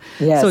 Right.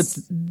 Yes. So it's,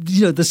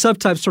 the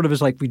subtype sort of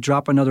is like we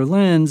drop another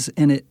lens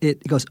and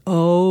it goes,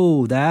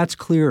 oh, that's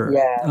clearer.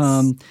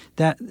 Yes.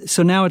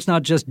 So now it's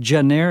not just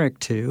generic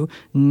 2.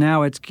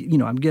 Now it's,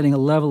 I'm getting a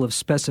level of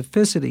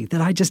specificity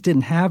that I just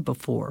didn't have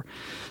before.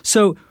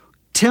 So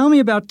tell me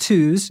about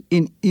 2s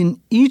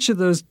in each of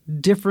those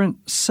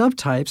different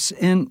subtypes,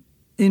 and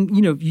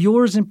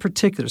yours in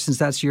particular, since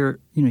that's your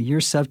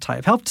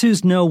subtype. Help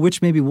 2s know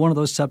which maybe one of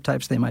those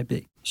subtypes they might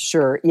be.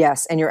 Sure.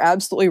 Yes. And you're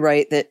absolutely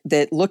right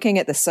that looking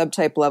at the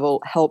subtype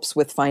level helps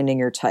with finding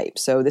your type.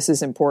 So this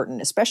is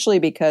important, especially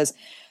because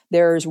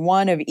there's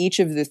one of each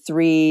of the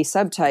three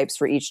subtypes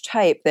for each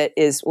type that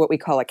is what we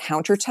call a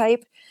counter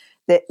type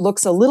that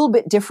looks a little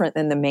bit different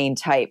than the main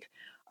type,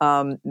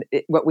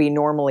 what we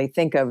normally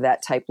think of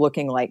that type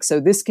looking like. So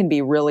this can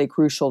be really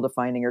crucial to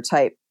finding your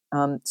type.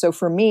 So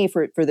for me,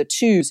 for the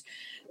twos,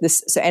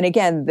 and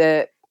again,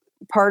 the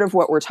part of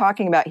what we're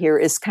talking about here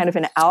is kind of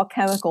an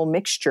alchemical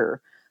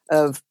mixture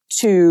of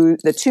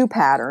the two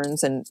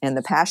patterns and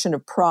the passion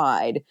of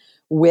pride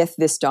with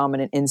this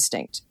dominant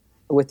instinct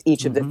with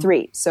each of the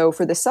three. So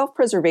for the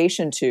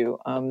self-preservation two,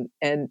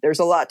 and there's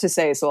a lot to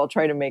say, so I'll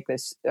try to make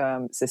this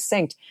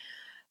succinct.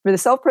 For the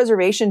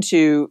self-preservation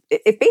two,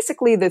 it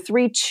basically the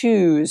three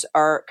twos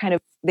are kind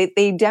of,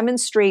 they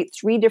demonstrate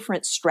three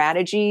different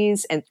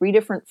strategies and three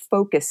different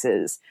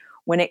focuses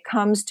when it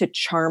comes to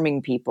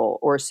charming people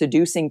or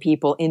seducing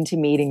people into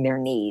meeting their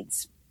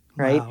needs,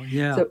 right? Wow,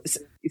 yeah.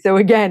 So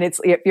again, it's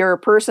if you're a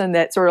person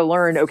that sort of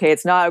learned, okay,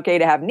 it's not okay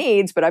to have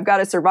needs, but I've got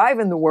to survive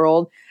in the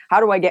world. How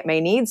do I get my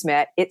needs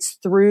met? It's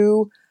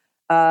through,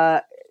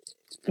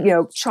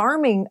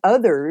 charming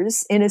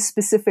others in a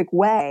specific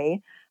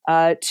way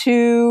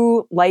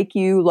to like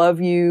you,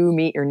 love you,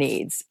 meet your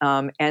needs.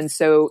 And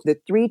so the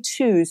three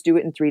twos do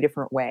it in three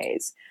different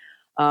ways.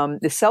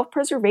 The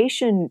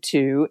self-preservation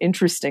two,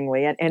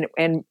 interestingly,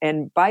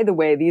 and by the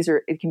way,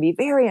 it can be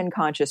very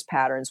unconscious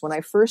patterns. When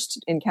I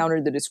first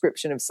encountered the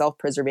description of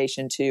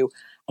self-preservation two,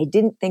 I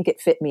didn't think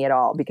it fit me at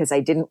all because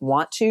I didn't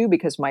want to,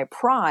 because my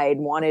pride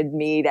wanted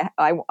me to,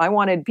 I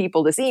wanted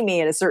people to see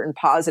me in a certain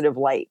positive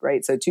light,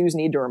 right? So twos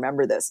need to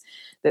remember this,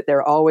 that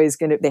they're always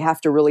they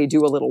have to really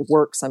do a little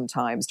work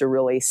sometimes to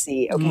really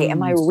see, okay,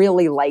 am I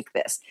really like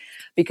this?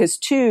 Because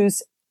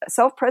twos,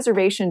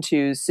 self-preservation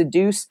twos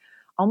seduce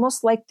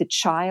almost like a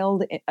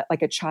child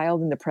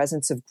in the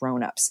presence of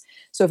grown-ups.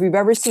 So if you've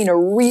ever seen a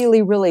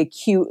really, really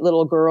cute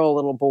little girl,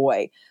 little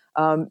boy,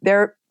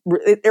 they're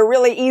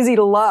really easy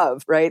to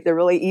love, right? They're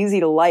really easy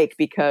to like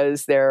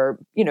because they're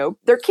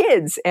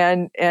kids.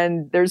 And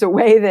there's a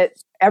way that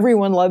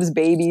everyone loves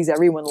babies,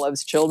 everyone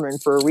loves children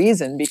for a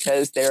reason,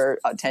 because they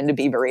tend to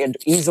be very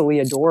easily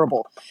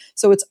adorable.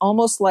 So it's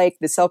almost like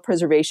the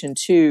self-preservation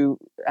too,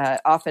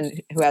 often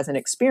who has an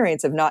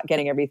experience of not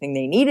getting everything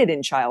they needed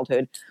in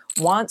childhood,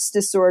 wants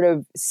to sort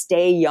of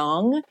stay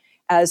young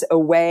as a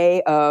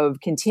way of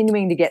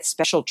continuing to get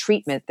special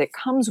treatment that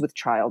comes with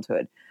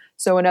childhood.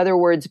 So in other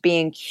words,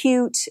 being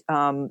cute,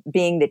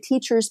 being the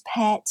teacher's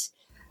pet,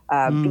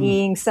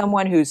 being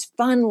someone who's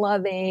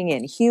fun-loving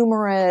and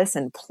humorous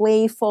and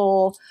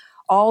playful,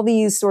 all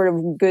these sort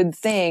of good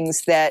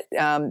things that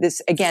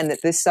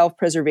this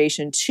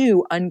self-preservation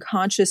too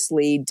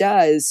unconsciously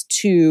does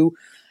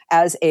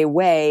as a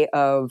way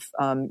of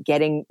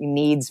getting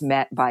needs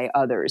met by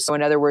others. So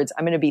in other words,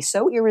 I'm going to be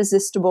so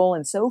irresistible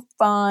and so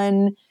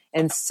fun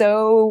and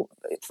so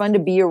fun to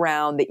be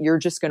around that you're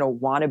just going to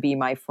want to be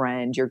my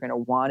friend. You're going to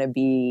want to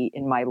be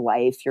in my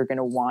life. You're going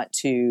to want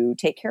to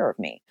take care of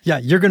me. Yeah,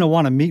 you're going to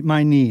want to meet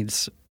my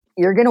needs.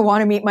 You're going to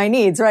want to meet my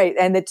needs, right?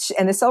 And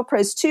the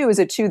self-pres two is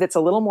a two that's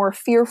a little more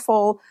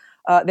fearful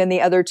than the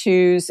other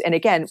twos. And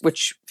again,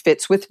 which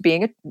fits with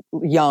being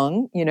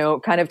young,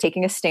 kind of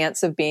taking a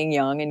stance of being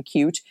young and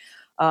cute,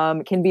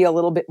 can be a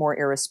little bit more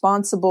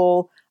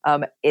irresponsible,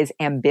 is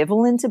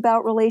ambivalent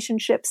about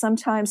relationships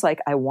sometimes. Like,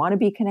 I want to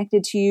be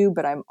connected to you,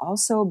 but I'm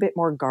also a bit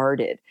more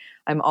guarded.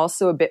 I'm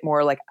also a bit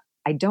more like,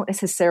 I don't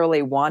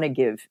necessarily want to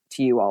give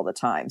to you all the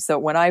time. So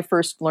when I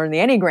first learned the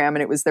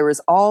Enneagram and there was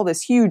all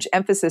this huge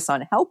emphasis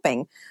on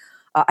helping,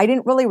 I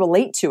didn't really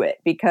relate to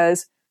it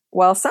because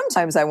while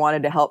sometimes I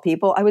wanted to help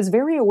people, I was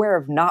very aware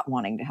of not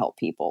wanting to help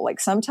people. Like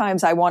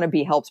sometimes I want to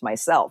be helped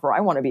myself, or I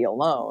want to be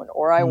alone,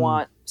 or I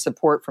want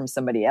support from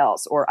somebody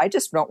else, or I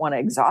just don't want to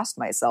exhaust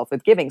myself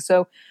with giving.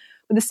 So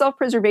with the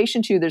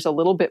self-preservation too, there's a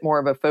little bit more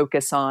of a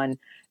focus on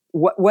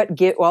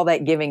all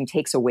that giving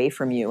takes away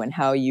from you and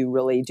how you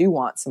really do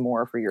want some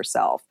more for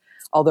yourself.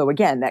 Although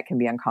again, that can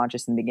be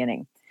unconscious in the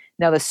beginning.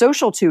 Now the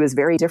social two is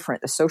very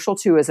different. The social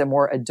two is a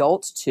more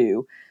adult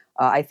two.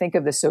 I think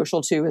of the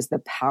social two as the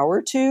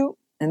power two.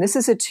 And this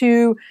is a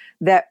two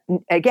that,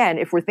 again,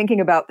 if we're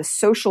thinking about the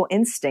social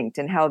instinct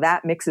and how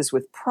that mixes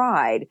with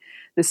pride,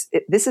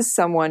 this is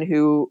someone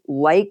who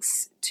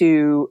likes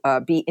to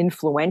be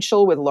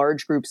influential with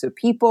large groups of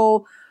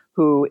people,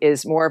 who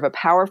is more of a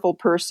powerful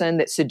person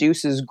that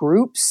seduces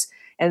groups.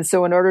 And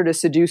so in order to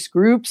seduce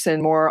groups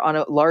and more on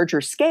a larger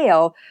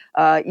scale,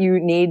 you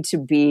need to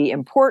be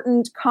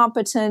important,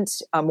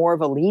 competent, more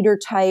of a leader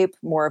type,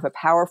 more of a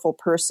powerful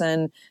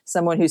person,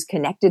 someone who's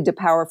connected to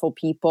powerful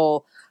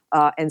people.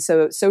 And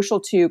so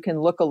social two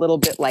can look a little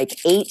bit like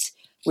 8,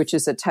 which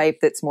is a type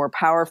that's more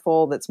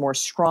powerful, that's more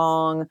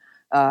strong,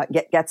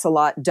 gets a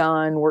lot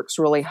done, works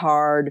really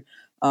hard.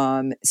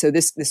 So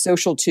the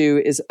social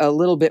two is a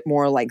little bit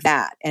more like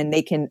that. And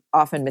they can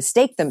often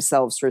mistake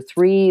themselves for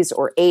 3s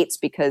or 8s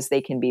because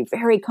they can be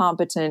very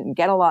competent and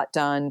get a lot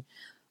done.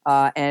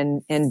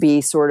 And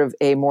be sort of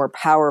a more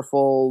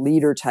powerful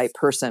leader type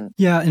person.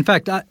 Yeah, in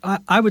fact,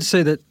 I would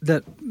say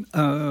that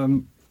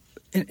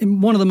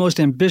one of the most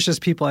ambitious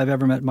people I've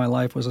ever met in my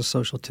life was a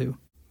social two.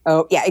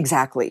 Oh, yeah,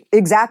 exactly.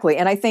 Exactly.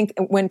 And I think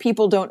when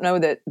people don't know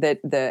that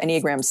the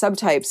Enneagram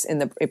subtypes in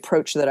the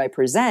approach that I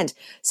present,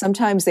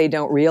 sometimes they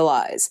don't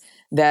realize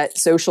that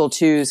social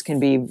twos can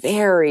be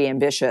very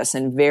ambitious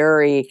and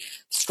very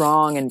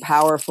strong and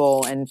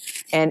powerful. And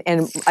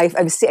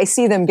I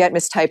see them get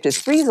mistyped as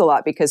threes a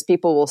lot because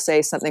people will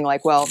say something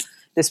like, well,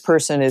 this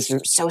person is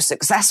so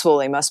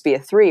successful, they must be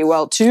a 3.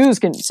 Well,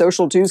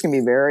 social twos can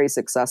be very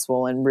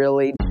successful and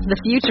really.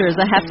 The future is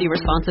a hefty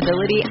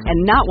responsibility and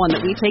not one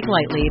that we take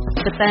lightly.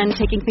 But then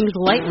taking things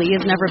lightly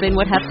has never been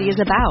what Hefty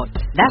is about.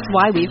 That's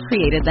why we've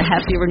created the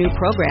Hefty Renew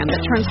program that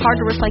turns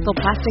hard-to-recycle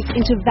plastics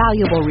into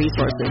valuable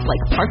resources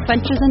like park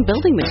benches and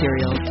building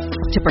materials.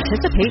 To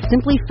participate,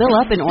 simply fill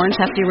up an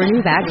orange Hefty Renew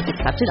bag with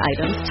accepted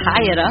items,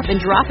 tie it up, and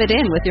drop it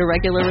in with your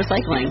regular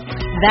recycling.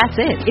 That's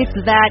it. It's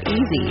that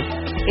easy.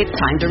 It's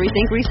time to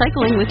rethink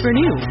recycling with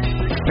Renew.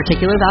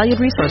 Particular valued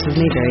resources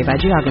may vary by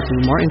geography.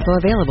 More info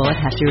available at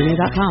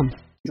heftyrenew.com.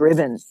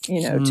 Driven,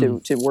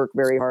 to work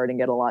very hard and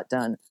get a lot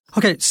done.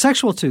 Okay,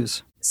 sexual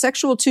twos.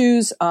 Sexual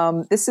twos,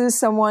 this is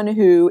someone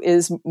who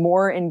is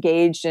more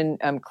engaged in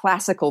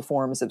classical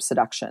forms of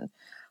seduction.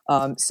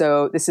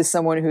 So this is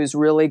someone who's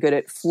really good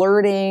at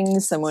flirting,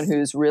 someone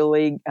who's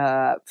really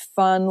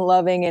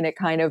fun-loving and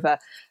kind of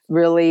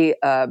really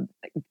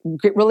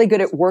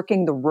good at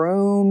working the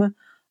room.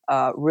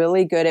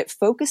 Really good at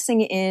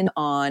focusing in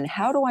on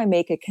how do I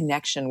make a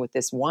connection with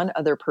this one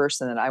other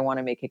person that I want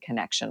to make a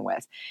connection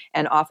with.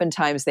 And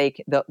oftentimes they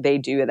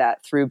do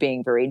that through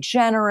being very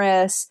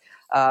generous,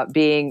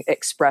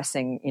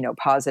 expressing,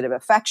 positive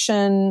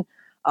affection,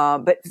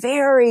 but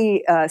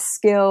very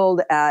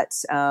skilled at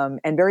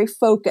and very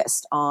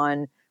focused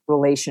on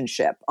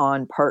relationship,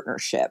 on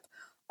partnership.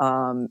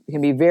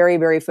 Can be very,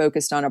 very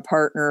focused on a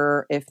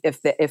partner.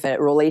 If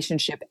a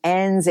relationship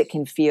ends, it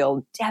can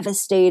feel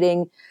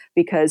devastating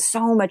because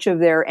so much of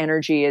their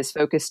energy is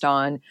focused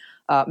on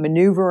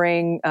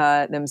maneuvering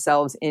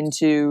themselves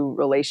into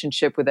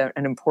relationship with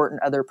an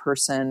important other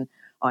person,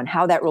 on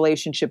how that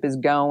relationship is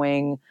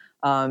going,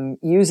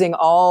 using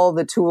all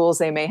the tools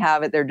they may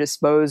have at their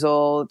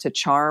disposal to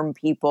charm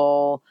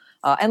people.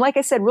 And like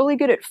I said, really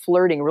good at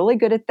flirting, really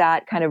good at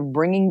that kind of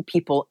bringing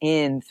people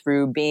in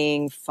through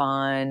being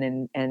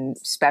fun and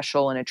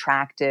special and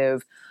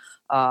attractive.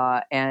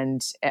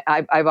 And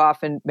I've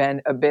often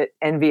been a bit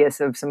envious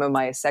of some of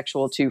my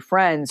sexual two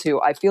friends who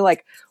I feel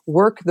like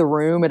work the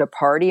room at a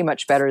party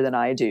much better than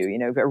I do.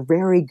 They're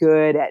very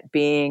good at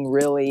being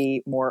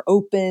really more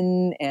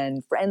open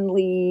and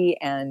friendly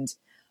and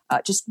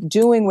just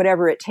doing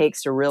whatever it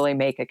takes to really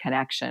make a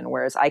connection.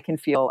 Whereas I can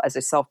feel, as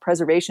a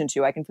self-preservation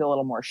too, I can feel a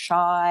little more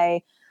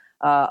shy,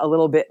 a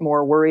little bit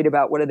more worried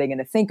about what are they going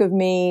to think of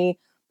me,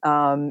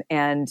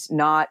 and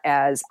not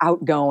as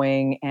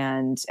outgoing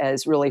and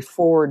as really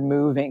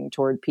forward-moving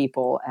toward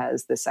people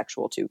as the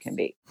sexual two can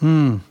be.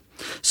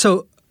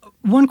 So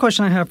one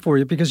question I have for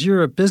you, because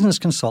you're a business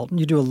consultant,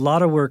 you do a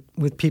lot of work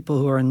with people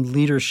who are in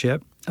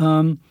leadership.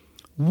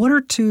 What are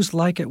twos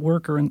like at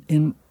work or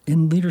in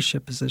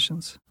leadership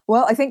positions?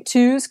 Well, I think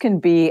twos can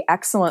be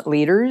excellent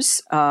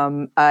leaders.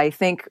 I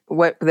think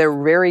what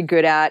they're very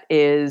good at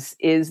is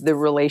the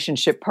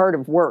relationship part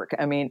of work.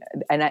 I mean,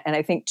 and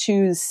I think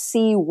twos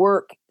see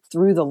work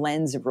through the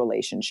lens of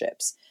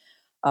relationships.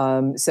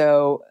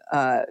 So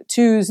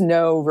twos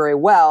know very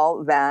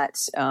well that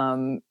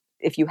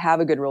if you have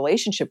a good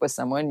relationship with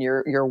someone,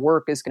 your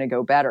work is going to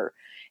go better.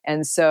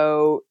 And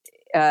so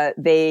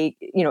they,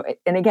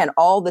 and again,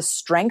 all the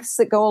strengths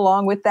that go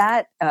along with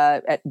that,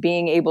 at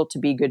being able to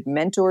be good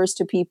mentors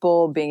to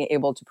people, being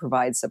able to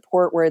provide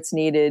support where it's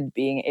needed,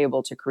 being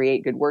able to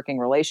create good working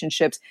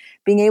relationships,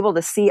 being able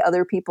to see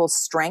other people's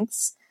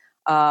strengths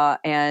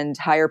and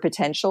higher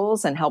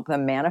potentials and help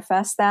them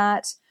manifest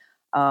that.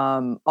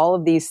 All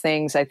of these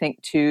things I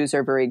think twos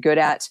are very good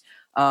at.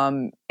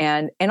 And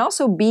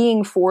also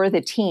being for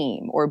the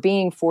team or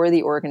being for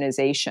the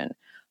organization.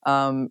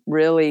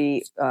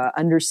 Really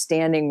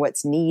understanding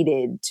what's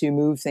needed to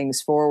move things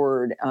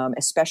forward,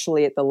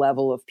 especially at the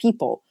level of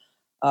people.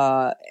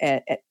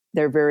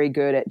 They're very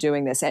good at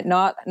doing this, and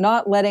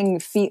not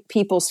letting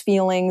people's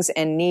feelings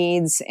and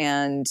needs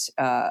and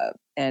other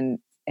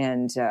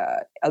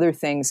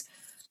things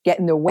get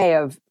in the way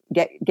of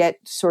get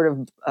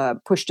sort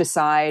of pushed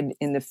aside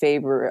in the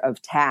favor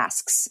of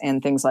tasks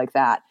and things like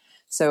that.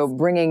 So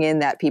bringing in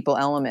that people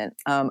element.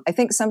 I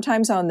think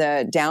sometimes on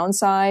the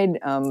downside,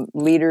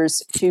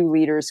 two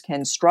leaders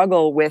can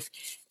struggle with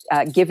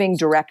giving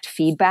direct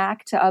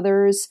feedback to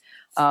others,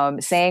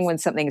 saying when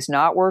something's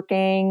not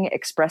working,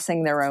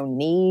 expressing their own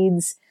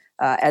needs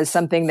as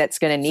something that's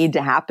going to need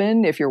to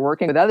happen. If you're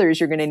working with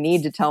others, you're going to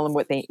need to tell them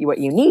what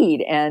you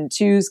need. And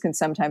twos can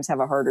sometimes have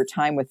a harder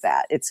time with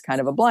that. It's kind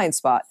of a blind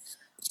spot.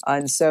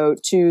 And so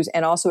twos,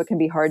 and also it can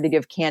be hard to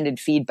give candid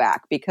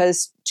feedback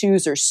because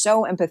twos are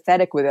so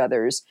empathetic with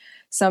others.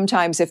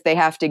 Sometimes if they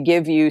have to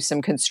give you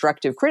some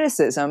constructive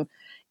criticism,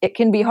 it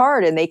can be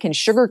hard and they can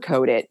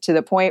sugarcoat it to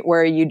the point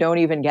where you don't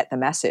even get the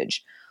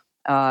message.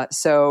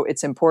 So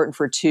it's important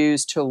for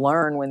twos to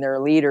learn when they're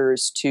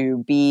leaders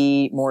to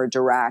be more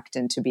direct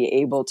and to be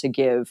able to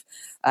give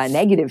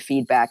negative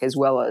feedback as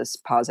well as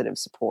positive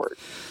support.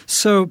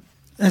 So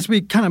as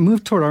we kind of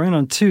move toward our end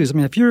on twos, I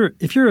mean, if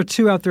you're a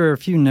two out there, or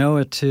if you know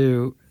a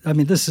two, I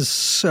mean, this is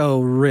so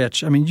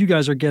rich. I mean, you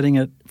guys are getting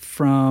it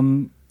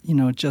from,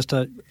 just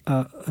an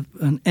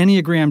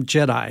Enneagram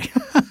Jedi.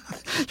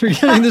 You're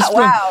getting this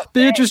from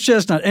Beatrice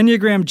Chestnut,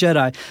 Enneagram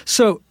Jedi.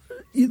 So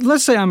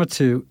let's say I'm a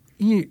two.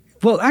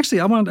 Actually,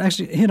 I want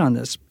to hit on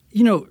this.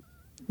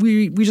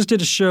 We just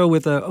did a show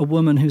with a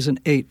woman who's an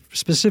 8,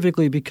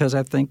 specifically because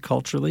I think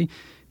culturally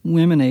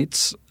women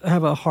 8s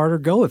have a harder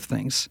go of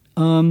things.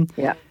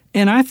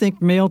 And I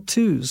think male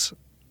 2s,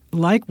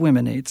 like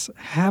women 8s,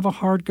 have a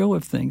hard go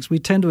of things. We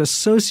tend to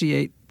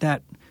associate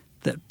that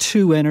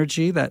 2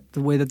 energy, the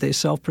way that they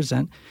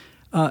self-present,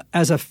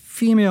 as a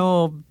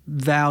female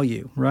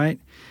value, right?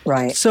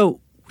 Right. So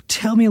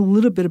tell me a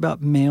little bit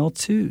about male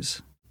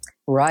 2s.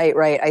 Right.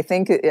 I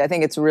think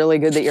it's really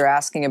good that you're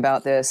asking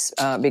about this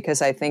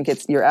because I think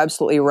you're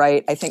absolutely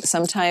right. I think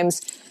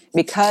sometimes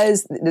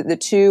because the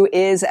 2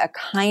 is a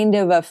kind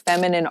of a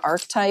feminine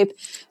archetype,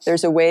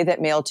 there's a way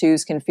that male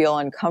 2s can feel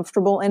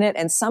uncomfortable in it.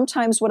 And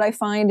sometimes what I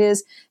find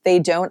is they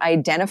don't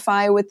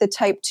identify with the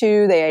type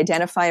 2. They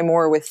identify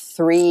more with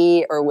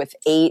 3 or with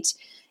 8.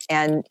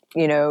 And,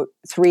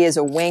 3 is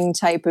a wing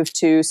type of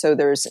 2, so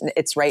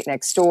it's right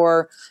next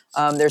door.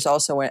 There's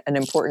also an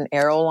important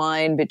arrow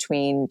line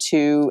between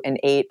 2 and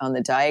 8 on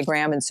the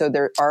diagram. And so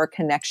there are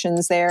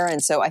connections there.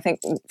 And so I think,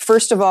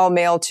 first of all,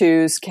 male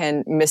 2s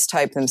can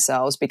mistype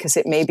themselves because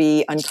it may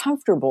be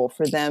uncomfortable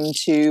for them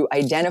to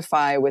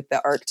identify with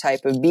the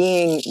archetype of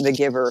being the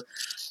giver.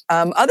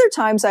 Other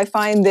times I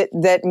find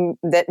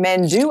that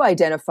men do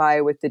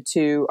identify with the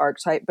 2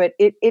 archetype, but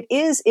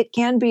it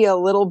can be a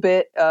little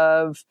bit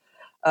of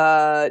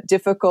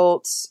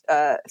difficult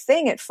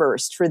thing at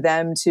first for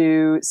them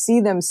to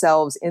see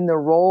themselves in the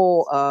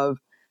role of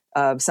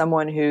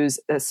someone who's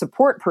a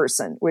support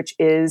person, which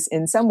is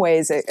in some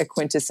ways a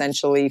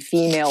quintessentially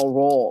female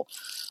role.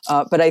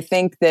 But I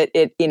think that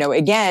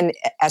again,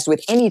 as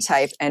with any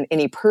type and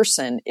any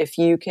person, if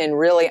you can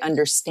really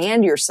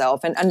understand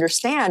yourself and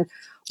understand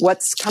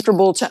what's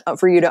comfortable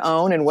for you to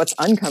own and what's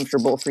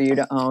uncomfortable for you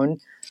to own,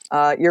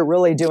 you're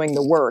really doing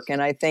the work.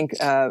 And I think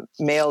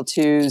male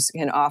 2s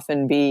can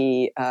often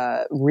be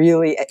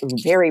really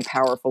very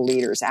powerful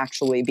leaders,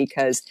 actually,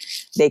 because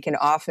they can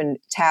often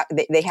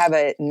they have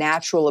a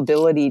natural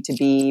ability to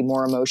be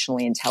more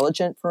emotionally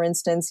intelligent, for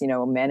instance.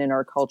 Men in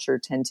our culture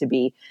tend to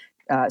be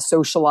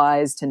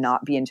socialized to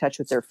not be in touch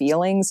with their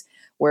feelings,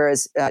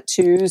 whereas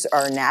 2s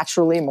are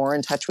naturally more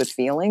in touch with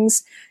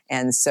feelings.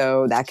 And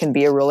so that can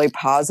be a really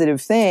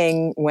positive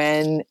thing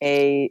when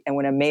a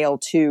male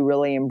 2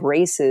 really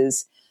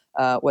embraces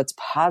what's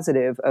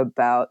positive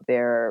about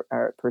their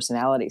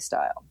personality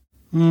style.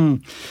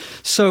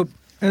 So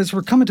as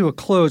we're coming to a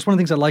close, one of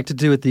the things I like to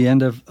do at the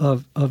end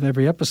of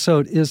every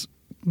episode is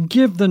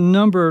give the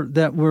number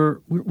that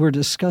we're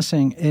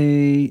discussing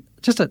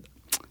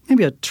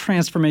maybe a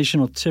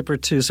transformational tip or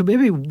two. So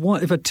maybe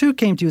if a 2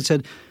 came to you and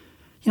said,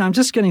 I'm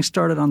just getting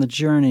started on the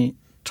journey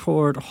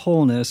toward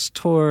wholeness,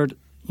 toward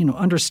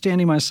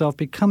understanding myself,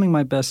 becoming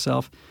my best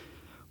self,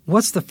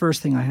 what's the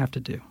first thing I have to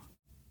do?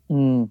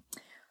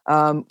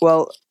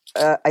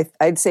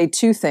 I'd say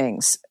 2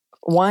 things.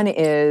 One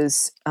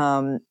is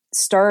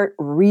start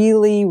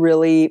really,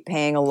 really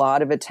paying a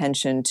lot of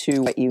attention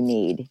to what you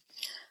need.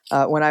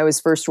 When I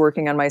was first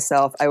working on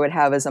myself, I would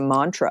have as a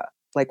mantra,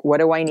 like, what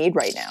do I need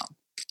right now?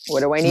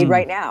 What do I need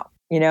right now?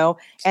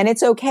 And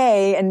it's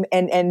okay.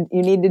 And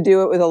you need to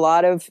do it with a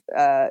lot of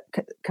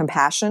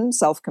compassion,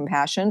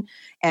 self-compassion,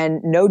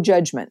 and no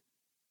judgment.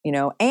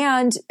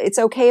 And it's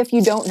okay if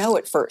you don't know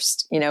at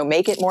first,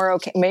 make it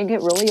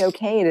really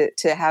okay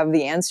to have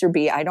the answer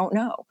be, I don't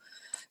know.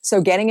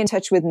 So getting in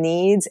touch with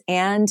needs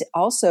and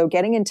also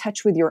getting in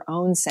touch with your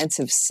own sense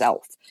of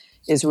self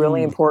is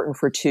really important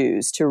for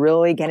 2s, to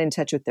really get in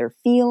touch with their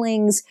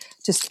feelings,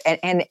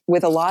 and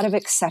with a lot of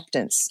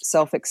acceptance,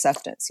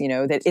 self-acceptance,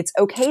 that it's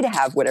okay to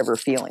have whatever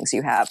feelings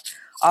you have.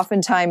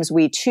 Oftentimes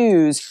we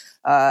 2s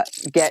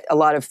get a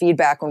lot of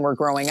feedback when we're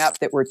growing up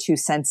that we're too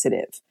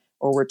sensitive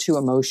or we're too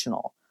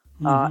emotional.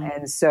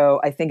 And so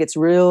I think it's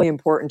really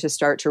important to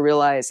start to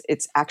realize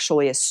it's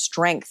actually a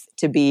strength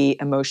to be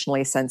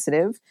emotionally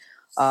sensitive,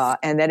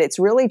 and that it's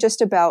really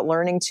just about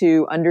learning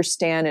to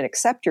understand and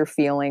accept your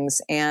feelings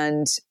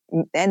and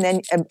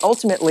then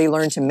ultimately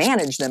learn to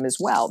manage them as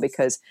well,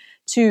 because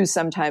 2s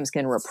sometimes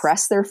can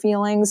repress their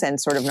feelings and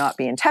sort of not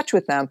be in touch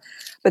with them,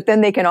 but then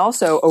they can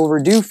also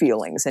overdo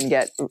feelings and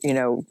get,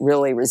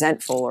 really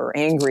resentful or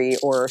angry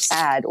or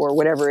sad or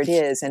whatever it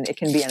is. And it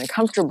can be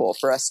uncomfortable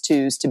for us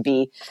 2s to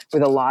be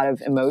with a lot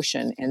of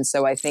emotion. And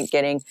so I think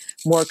getting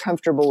more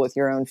comfortable with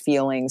your own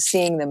feelings,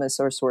 seeing them as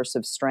a source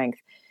of strength.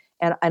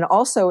 And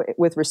also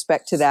with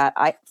respect to that,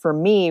 for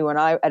me, when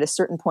at a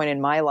certain point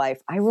in my life,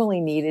 I really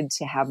needed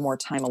to have more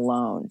time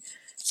alone.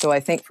 So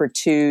I think for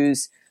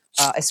 2s,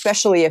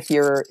 especially if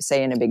you're,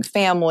 say, in a big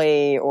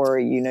family or,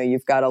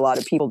 you've got a lot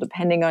of people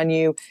depending on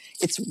you.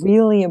 It's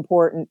really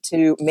important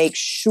to make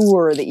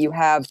sure that you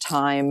have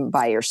time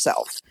by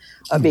yourself.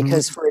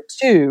 Because for a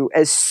 2,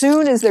 as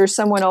soon as there's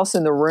someone else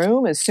in the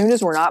room, as soon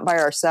as we're not by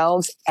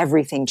ourselves,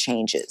 everything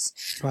changes.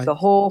 Right. The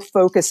whole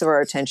focus of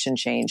our attention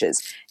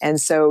changes. And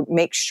so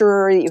make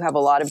sure that you have a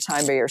lot of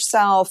time by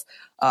yourself.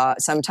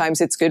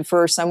 Sometimes it's good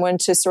for someone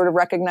to sort of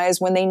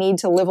recognize when they need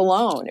to live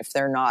alone if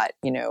they're not,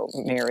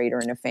 married or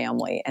in a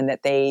family, and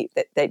that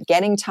that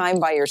getting time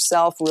by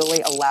yourself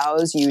really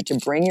allows you to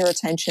bring your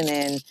attention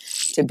in,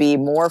 to be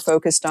more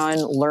focused on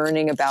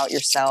learning about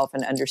yourself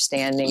and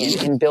understanding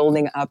and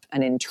building up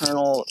an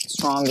internal,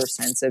 stronger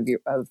sense of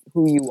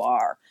who you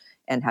are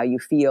and how you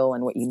feel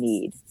and what you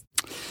need.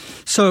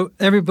 So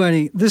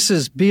everybody, this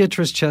is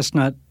Beatrice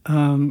Chestnut,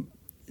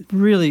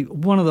 really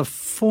one of the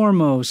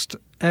foremost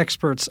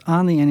experts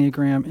on the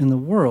Enneagram in the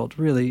world,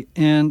 really.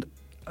 And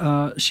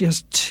she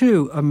has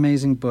 2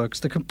 amazing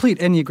books. The Complete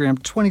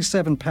Enneagram,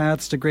 27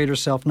 Paths to Greater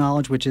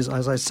Self-Knowledge, which is,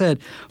 as I said,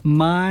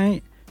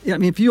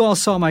 if you all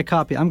saw my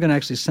copy, I'm going to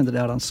actually send it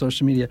out on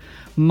social media.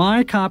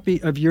 My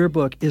copy of your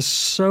book is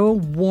so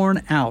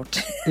worn out.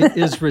 It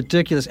is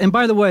ridiculous. And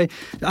by the way,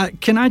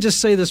 can I just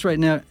say this right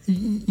now?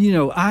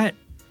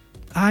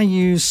 I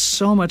use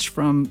so much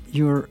from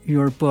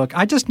your book.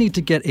 I just need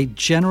to get a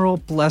general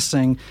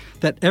blessing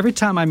that every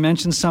time I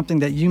mention something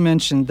that you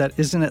mentioned that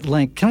isn't at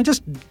length, can I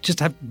just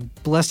have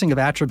blessing of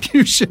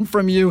attribution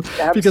from you?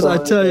 Absolutely. Because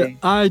I tell you,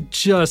 I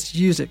just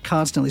use it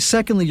constantly.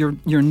 Secondly,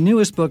 your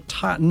newest book,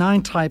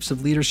 9 Types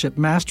of Leadership,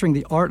 Mastering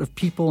the Art of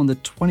People in the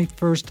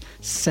 21st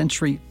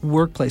Century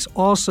Workplace.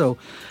 Also,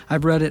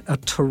 I've read it, a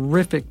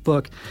terrific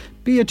book.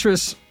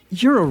 Beatrice,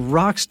 you're a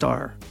rock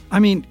star. I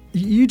mean,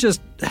 you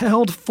just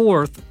held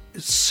forth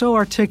so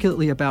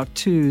articulately about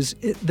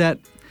 2s that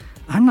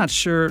I'm not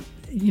sure,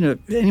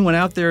 anyone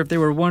out there, if they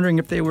were wondering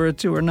if they were a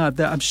 2 or not,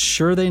 that I'm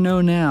sure they know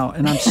now.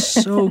 And I'm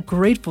so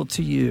grateful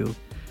to you.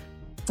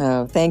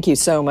 Oh, thank you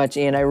so much,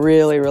 Ian. I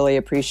really, really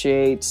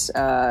appreciate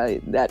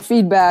that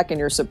feedback and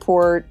your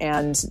support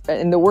and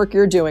the work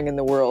you're doing in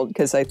the world,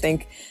 because I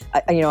think,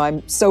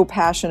 I'm so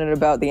passionate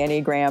about the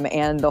Enneagram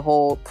and the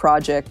whole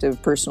project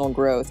of personal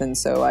growth. And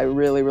so I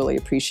really, really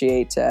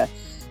appreciate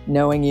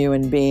knowing you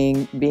and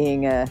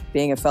being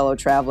a fellow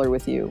traveler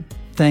with you.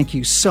 Thank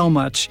you so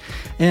much.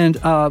 And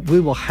we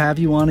will have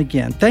you on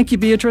again. Thank you,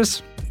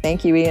 Beatrice.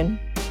 Thank you, Ian.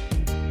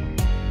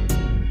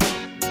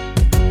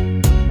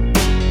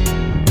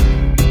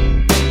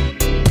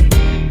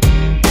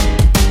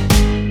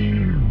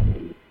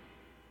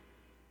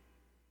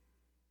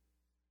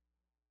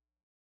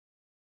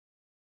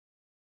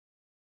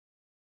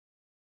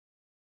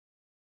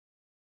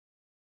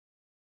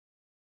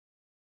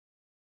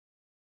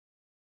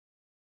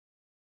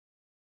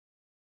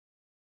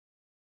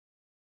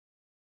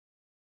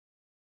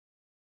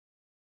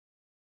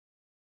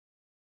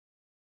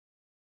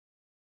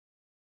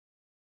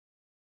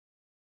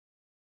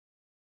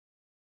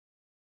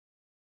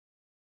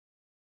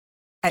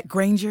 At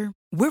Grainger,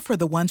 we're for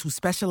the ones who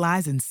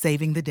specialize in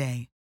saving the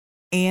day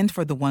and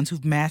for the ones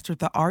who've mastered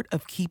the art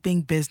of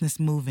keeping business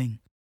moving.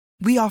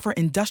 We offer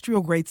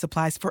industrial-grade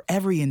supplies for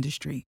every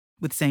industry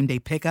with same-day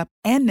pickup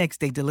and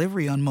next-day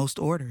delivery on most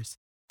orders,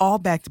 all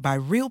backed by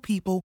real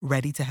people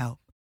ready to help.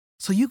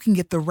 So you can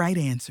get the right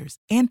answers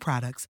and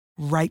products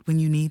right when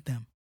you need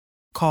them.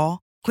 Call,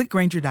 click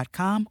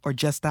Grainger.com, or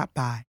just stop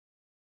by.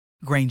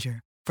 Grainger,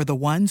 for the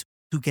ones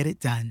who get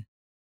it done.